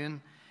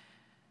afternoon.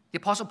 The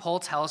Apostle Paul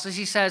tells us,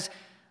 he says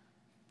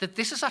that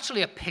this is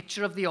actually a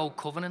picture of the Old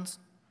Covenant.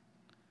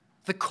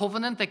 The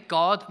covenant that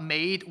God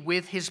made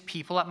with his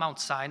people at Mount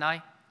Sinai.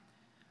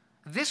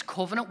 This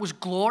covenant was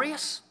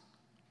glorious,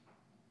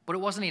 but it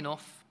wasn't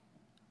enough.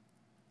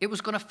 It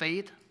was going to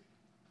fade.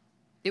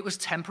 It was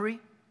temporary.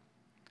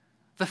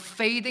 The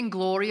fading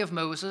glory of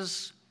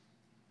Moses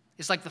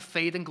is like the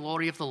fading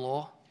glory of the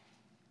law.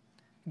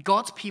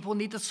 God's people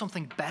needed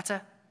something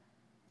better.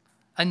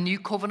 A new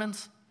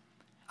covenant.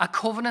 A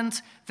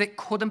covenant that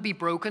couldn't be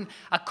broken.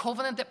 A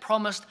covenant that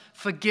promised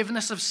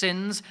forgiveness of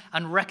sins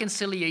and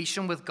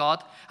reconciliation with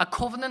God. A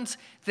covenant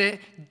that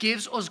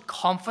gives us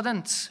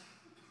confidence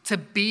to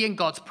be in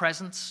God's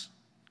presence.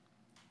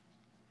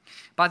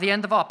 By the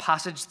end of our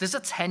passage, there's a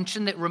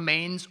tension that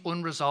remains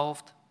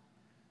unresolved.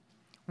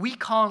 We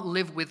can't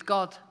live with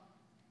God,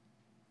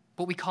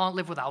 but we can't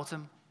live without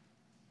him.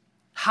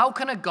 How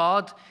can a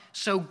God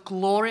so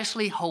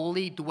gloriously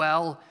holy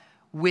dwell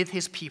with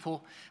his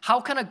people? How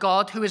can a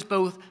God who is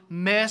both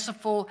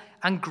merciful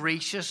and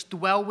gracious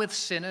dwell with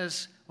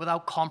sinners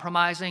without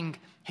compromising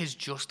his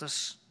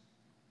justice?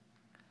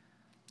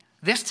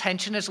 This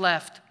tension is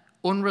left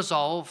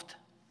unresolved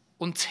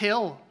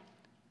until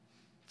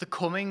the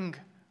coming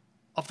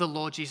of the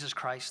Lord Jesus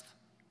Christ.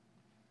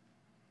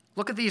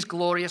 Look at these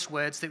glorious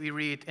words that we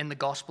read in the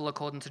Gospel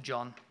according to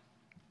John.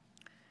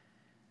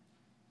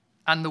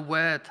 And the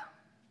Word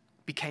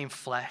became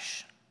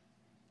flesh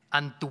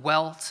and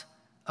dwelt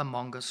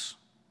among us.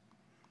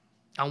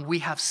 And we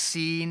have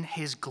seen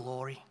his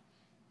glory.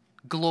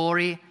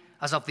 Glory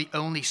as of the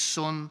only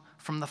Son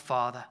from the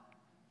Father,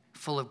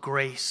 full of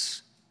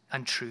grace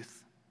and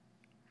truth.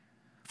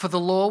 For the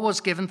law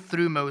was given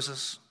through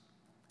Moses.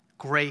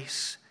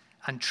 Grace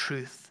and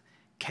truth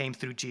came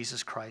through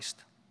Jesus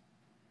Christ.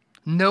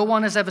 No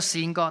one has ever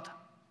seen God,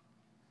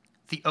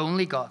 the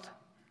only God,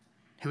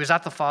 who is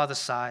at the Father's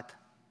side.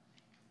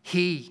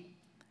 He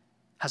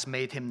has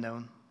made him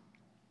known.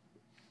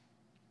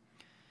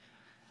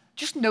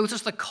 Just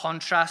notice the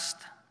contrast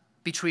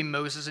between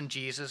Moses and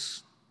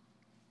Jesus.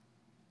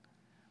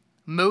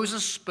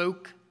 Moses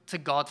spoke to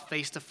God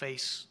face to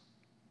face,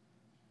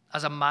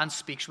 as a man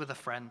speaks with a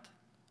friend.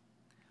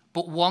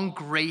 But one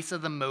greater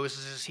than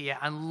Moses is here,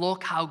 and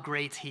look how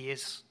great he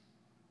is.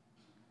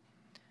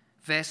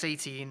 Verse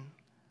 18,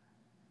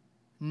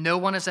 no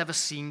one has ever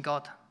seen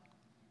God.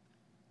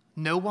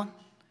 No one.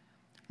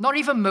 Not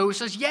even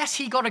Moses. Yes,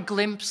 he got a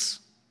glimpse.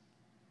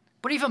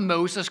 But even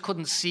Moses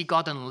couldn't see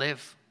God and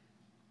live.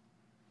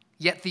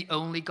 Yet the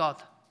only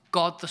God,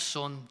 God the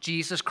Son,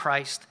 Jesus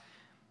Christ,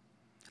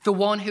 the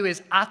one who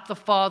is at the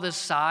Father's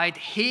side,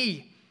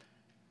 he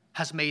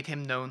has made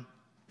him known.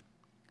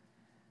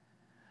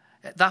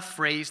 That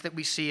phrase that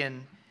we see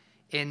in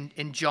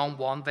John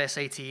 1, verse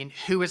 18,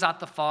 who is at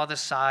the Father's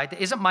side,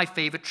 isn't my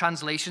favorite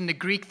translation. The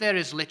Greek there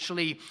is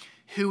literally,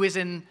 who is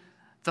in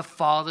the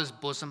Father's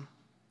bosom.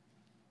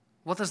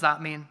 What does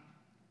that mean?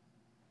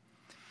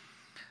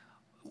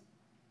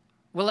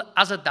 Well,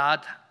 as a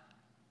dad,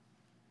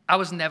 I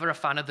was never a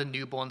fan of the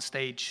newborn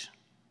stage.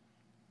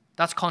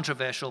 That's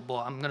controversial, but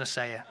I'm going to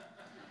say it.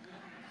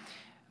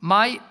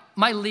 My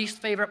least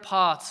favorite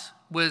part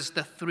was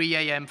the 3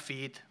 a.m.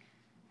 feed.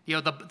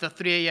 The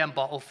 3 a.m.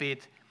 bottle feed.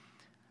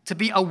 To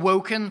be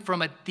awoken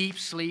from a deep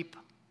sleep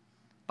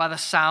by the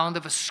sound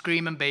of a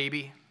screaming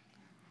baby,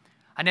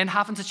 and then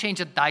having to change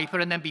a diaper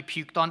and then be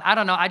puked on. I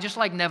don't know, I just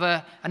I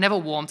never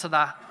warmed to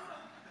that.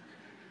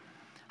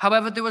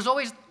 However, there was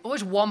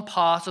always one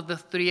part of the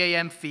 3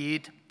 a.m.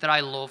 feed that I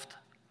loved.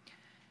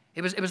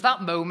 It was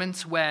that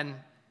moment when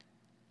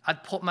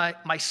I'd put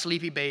my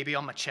sleepy baby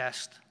on my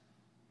chest,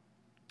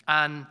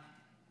 and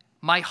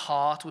my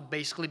heart would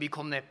basically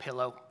become their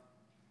pillow,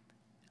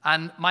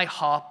 and my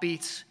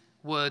heartbeat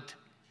would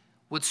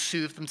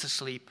soothe them to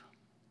sleep.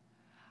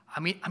 I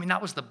mean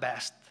that was the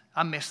best.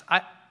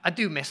 I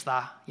do miss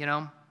that, you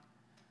know.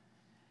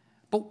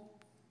 But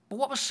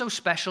what was so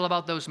special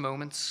about those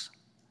moments?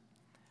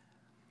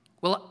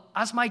 Well,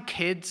 as my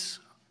kids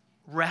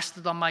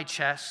rested on my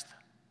chest,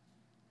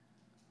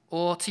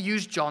 Or to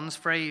use John's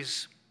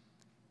phrase,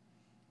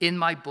 in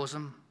my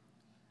bosom.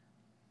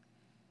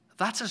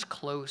 That's as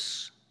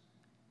close,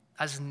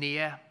 as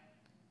near,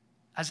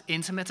 as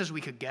intimate as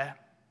we could get.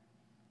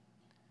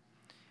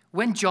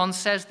 When John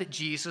says that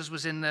Jesus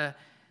was in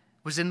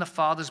the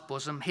Father's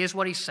bosom, here's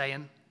what he's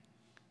saying.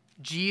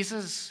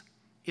 Jesus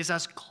is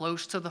as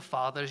close to the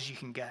Father as you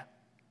can get.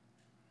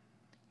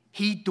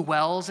 He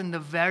dwells in the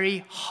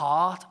very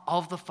heart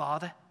of the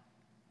Father.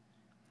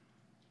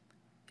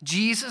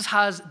 Jesus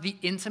has the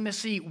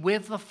intimacy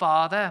with the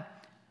Father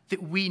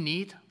that we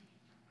need,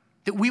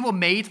 that we were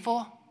made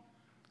for.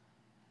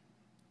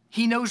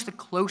 He knows the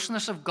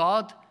closeness of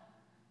God.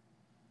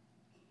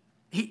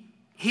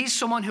 He's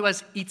someone who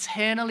has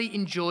eternally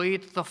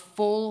enjoyed the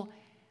full,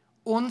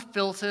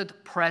 unfiltered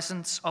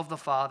presence of the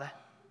Father.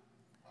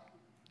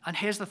 And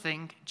here's the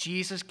thing,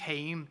 Jesus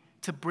came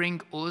to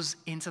bring us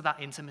into that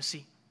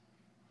intimacy,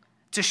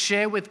 to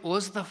share with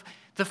us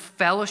the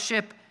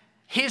fellowship,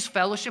 his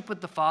fellowship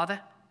with the Father,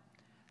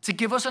 to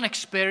give us an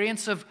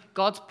experience of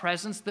God's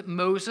presence that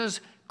Moses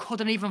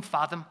couldn't even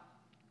fathom.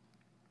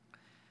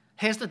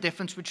 Here's the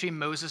difference between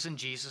Moses and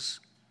Jesus.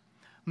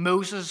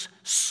 Moses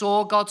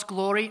saw God's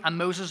glory and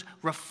Moses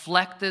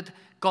reflected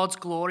God's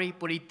glory,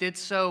 but he did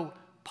so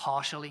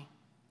partially.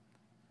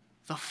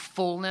 The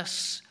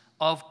fullness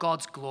of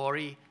God's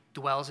glory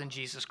dwells in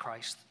Jesus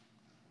Christ.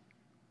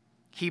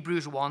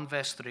 Hebrews 1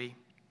 verse 3.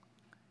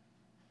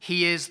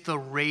 He is the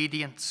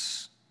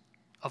radiance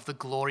of the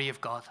glory of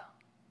God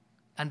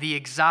and the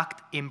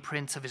exact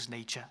imprint of his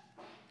nature.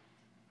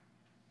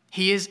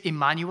 He is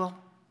Emmanuel,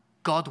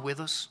 God with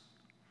us.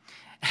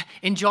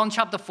 In John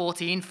chapter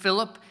 14,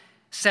 Philip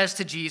says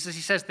to Jesus,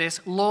 he says this,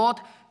 Lord,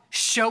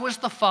 show us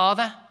the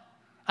Father,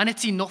 and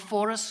it's enough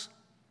for us.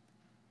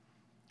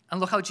 And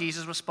look how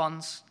Jesus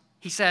responds.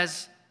 He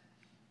says,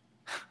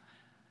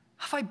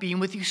 have I been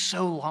with you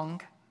so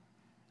long,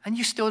 and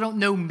you still don't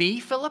know me,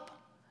 Philip?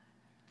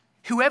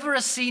 Whoever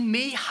has seen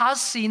me has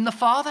seen the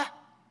Father.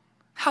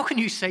 How can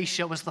you say,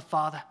 show us the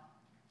Father?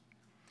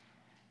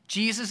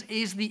 Jesus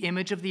is the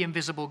image of the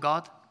invisible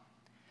God.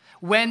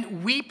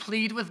 When we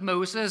plead with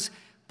Moses,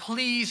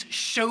 please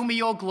show me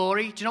your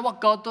glory, do you know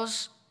what God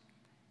does?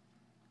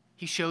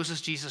 He shows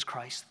us Jesus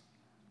Christ.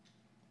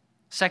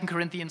 2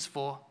 Corinthians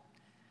 4.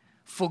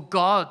 For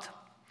God,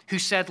 who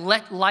said,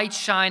 let light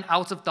shine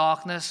out of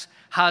darkness,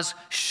 has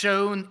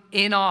shone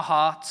in our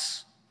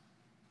hearts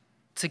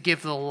to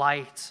give the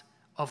light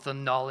of the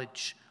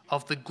knowledge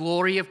of the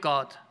glory of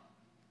God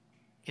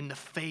in the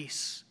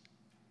face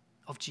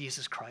of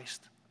Jesus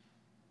Christ.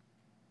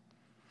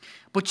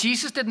 But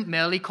Jesus didn't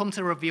merely come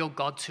to reveal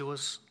God to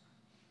us.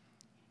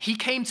 He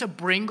came to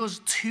bring us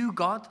to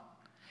God.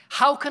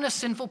 How can a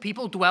sinful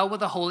people dwell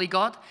with a holy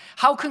God?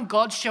 How can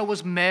God show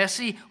us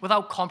mercy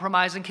without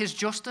compromising his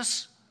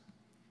justice?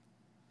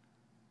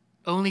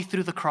 Only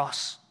through the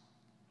cross.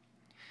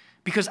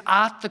 Because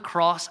at the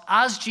cross,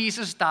 as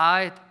Jesus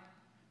died,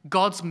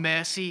 God's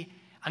mercy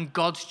and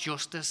God's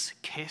justice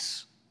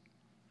kiss.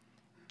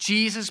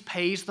 Jesus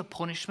pays the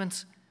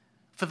punishment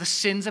for the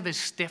sins of his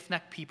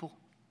stiff-necked people.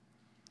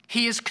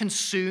 He is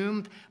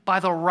consumed by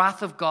the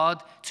wrath of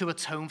God to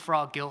atone for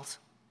our guilt.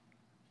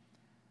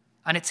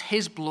 And it's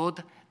his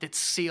blood that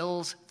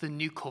seals the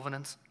new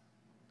covenant,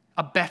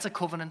 a better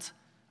covenant,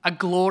 a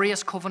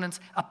glorious covenant,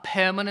 a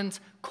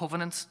permanent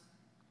covenant.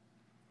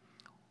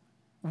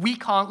 We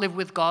can't live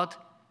with God.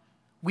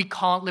 We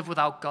can't live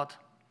without God.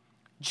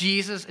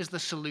 Jesus is the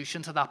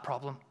solution to that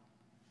problem.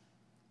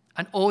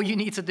 And all you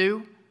need to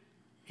do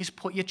is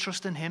put your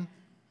trust in him.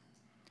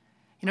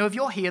 You know, if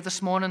you're here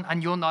this morning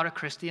and you're not a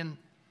Christian,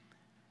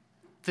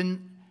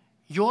 then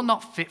you're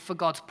not fit for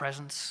God's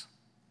presence.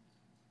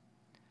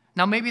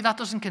 Now, maybe that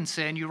doesn't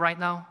concern you right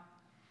now,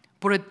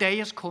 but a day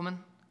is coming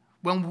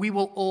when we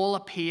will all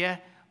appear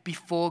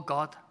before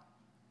God.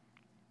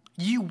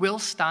 You will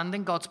stand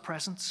in God's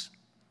presence.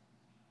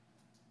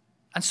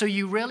 And so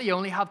you really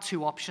only have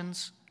two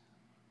options.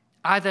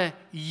 Either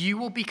you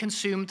will be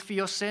consumed for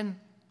your sin,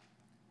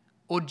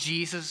 or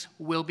Jesus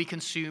will be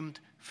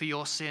consumed for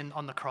your sin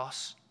on the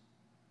cross.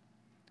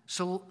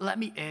 So let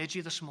me urge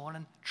you this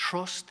morning,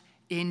 trust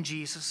in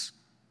Jesus.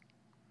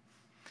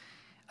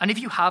 And if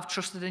you have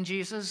trusted in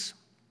Jesus,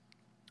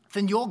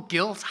 then your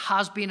guilt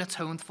has been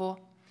atoned for.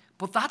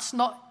 But that's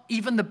not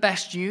even the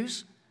best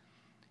news.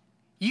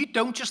 You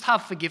don't just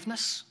have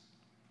forgiveness.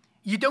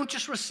 You don't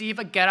just receive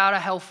a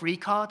get-out-of-hell-free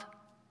card.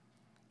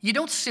 You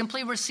don't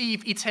simply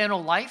receive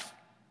eternal life.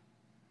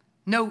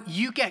 No,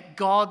 you get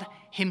God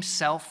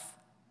himself.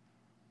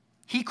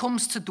 He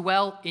comes to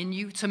dwell in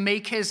you, to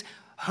make his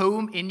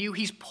home in you.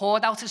 He's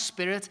poured out his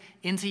Spirit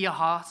into your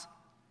heart.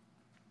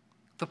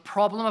 The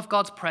problem of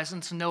God's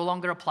presence no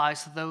longer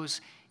applies to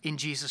those in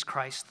Jesus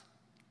Christ.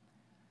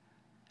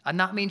 And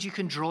that means you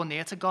can draw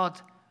near to God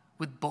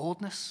with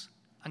boldness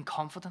and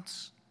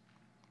confidence.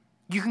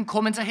 You can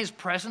come into his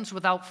presence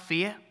without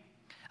fear.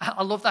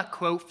 I love that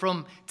quote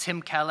from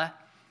Tim Keller.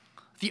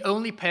 The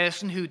only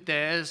person who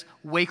dares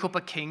wake up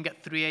a king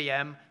at 3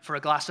 a.m. for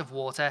a glass of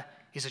water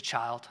is a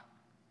child.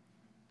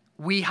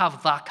 We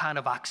have that kind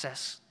of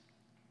access.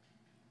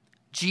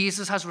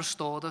 Jesus has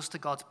restored us to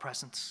God's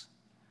presence.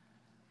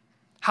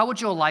 How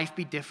would your life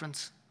be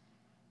different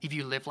if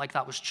you lived like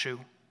that was true?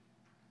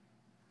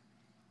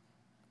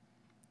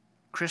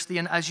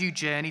 Christian, as you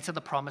journey to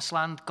the promised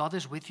land, God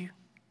is with you.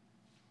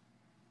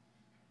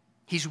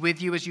 He's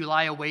with you as you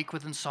lie awake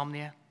with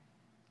insomnia.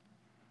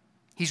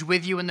 He's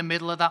with you in the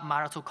middle of that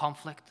marital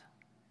conflict.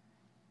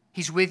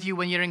 He's with you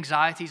when your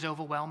anxiety is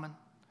overwhelming.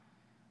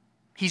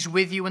 He's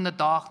with you in the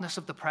darkness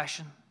of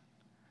depression.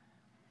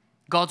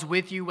 God's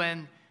with you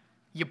when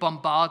you're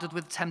bombarded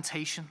with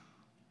temptation.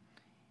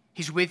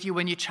 He's with you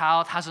when your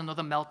child has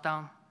another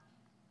meltdown.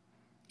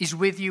 He's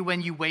with you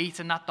when you wait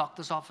in that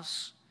doctor's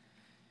office.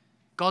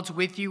 God's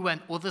with you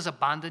when others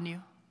abandon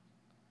you,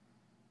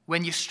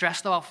 when you're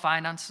stressed about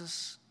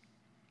finances.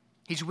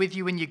 He's with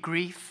you in your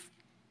grief.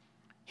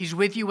 He's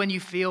with you when you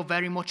feel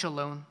very much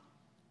alone.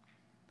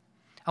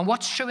 And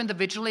what's true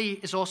individually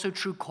is also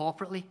true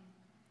corporately.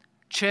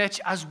 Church,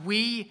 as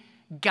we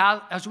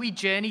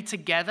journey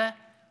together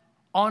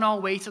on our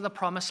way to the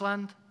promised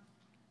land,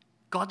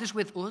 God is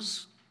with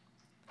us.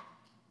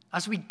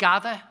 As we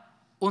gather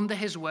under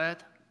his word,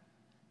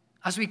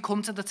 as we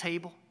come to the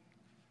table,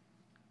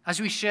 as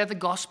we share the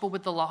gospel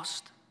with the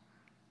lost,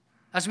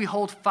 as we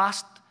hold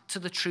fast to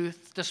the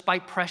truth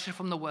despite pressure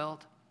from the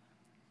world,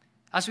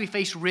 as we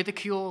face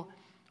ridicule,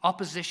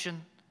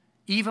 opposition,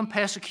 even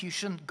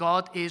persecution,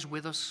 God is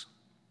with us.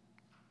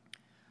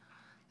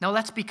 Now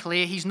let's be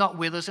clear, he's not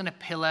with us in a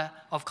pillar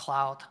of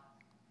cloud.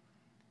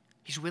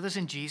 He's with us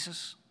in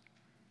Jesus.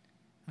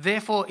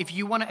 Therefore, if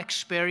you want to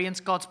experience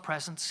God's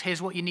presence,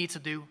 here's what you need to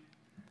do.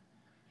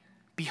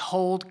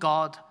 Behold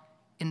God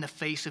in the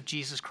face of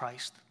Jesus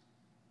Christ.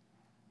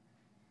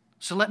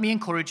 So let me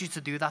encourage you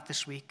to do that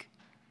this week.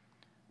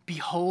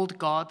 Behold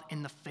God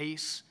in the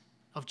face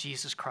of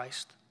Jesus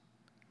Christ.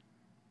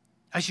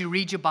 As you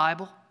read your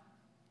Bible,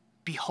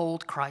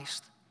 behold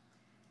Christ.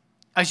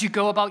 As you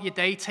go about your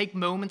day, take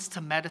moments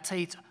to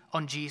meditate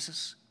on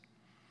Jesus.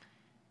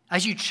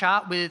 As you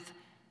chat with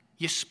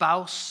your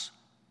spouse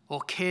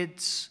or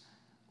kids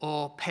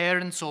or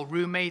parents or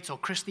roommates or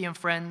Christian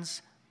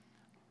friends,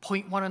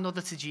 point one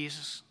another to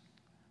Jesus.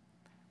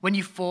 When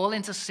you fall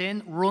into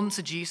sin, run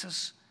to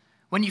Jesus.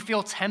 When you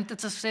feel tempted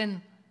to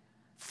sin,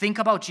 think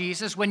about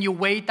Jesus. When you're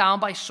weighed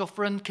down by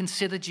suffering,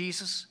 consider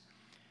Jesus.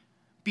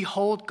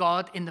 Behold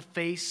God in the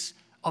face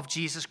of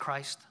Jesus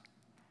Christ.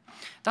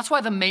 That's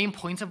why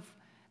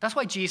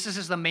Jesus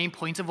is the main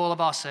point of all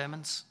of our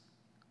sermons,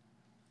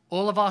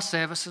 all of our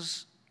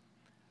services.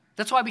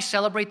 That's why we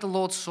celebrate the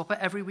Lord's Supper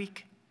every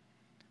week.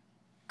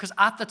 Because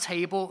at the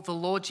table, the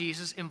Lord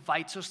Jesus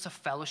invites us to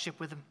fellowship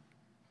with him.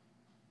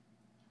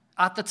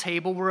 At the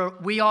table,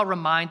 we are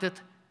reminded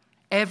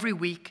every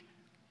week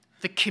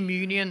that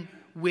communion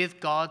with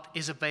God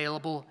is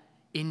available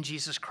in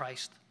Jesus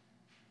Christ.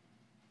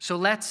 So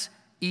let's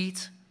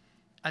eat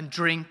and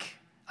drink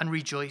and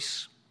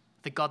rejoice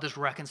that God has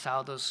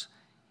reconciled us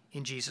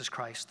in Jesus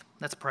Christ.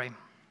 Let's pray.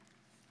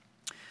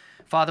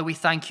 Father, we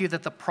thank you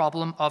that the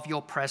problem of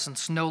your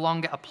presence no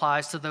longer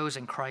applies to those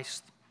in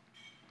Christ.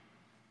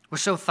 We're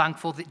so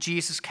thankful that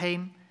Jesus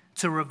came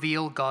to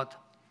reveal God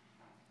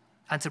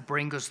and to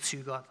bring us to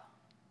God.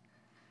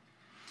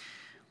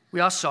 We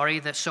are sorry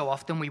that so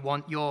often we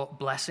want your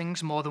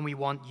blessings more than we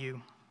want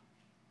you.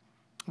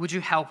 Would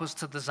you help us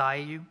to desire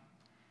you,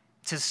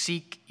 to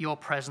seek your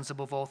presence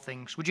above all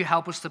things? Would you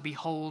help us to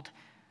behold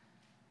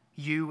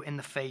you in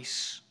the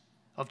face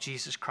of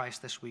Jesus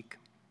Christ this week?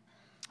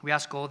 We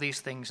ask all these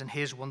things in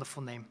his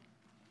wonderful name.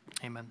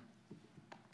 Amen.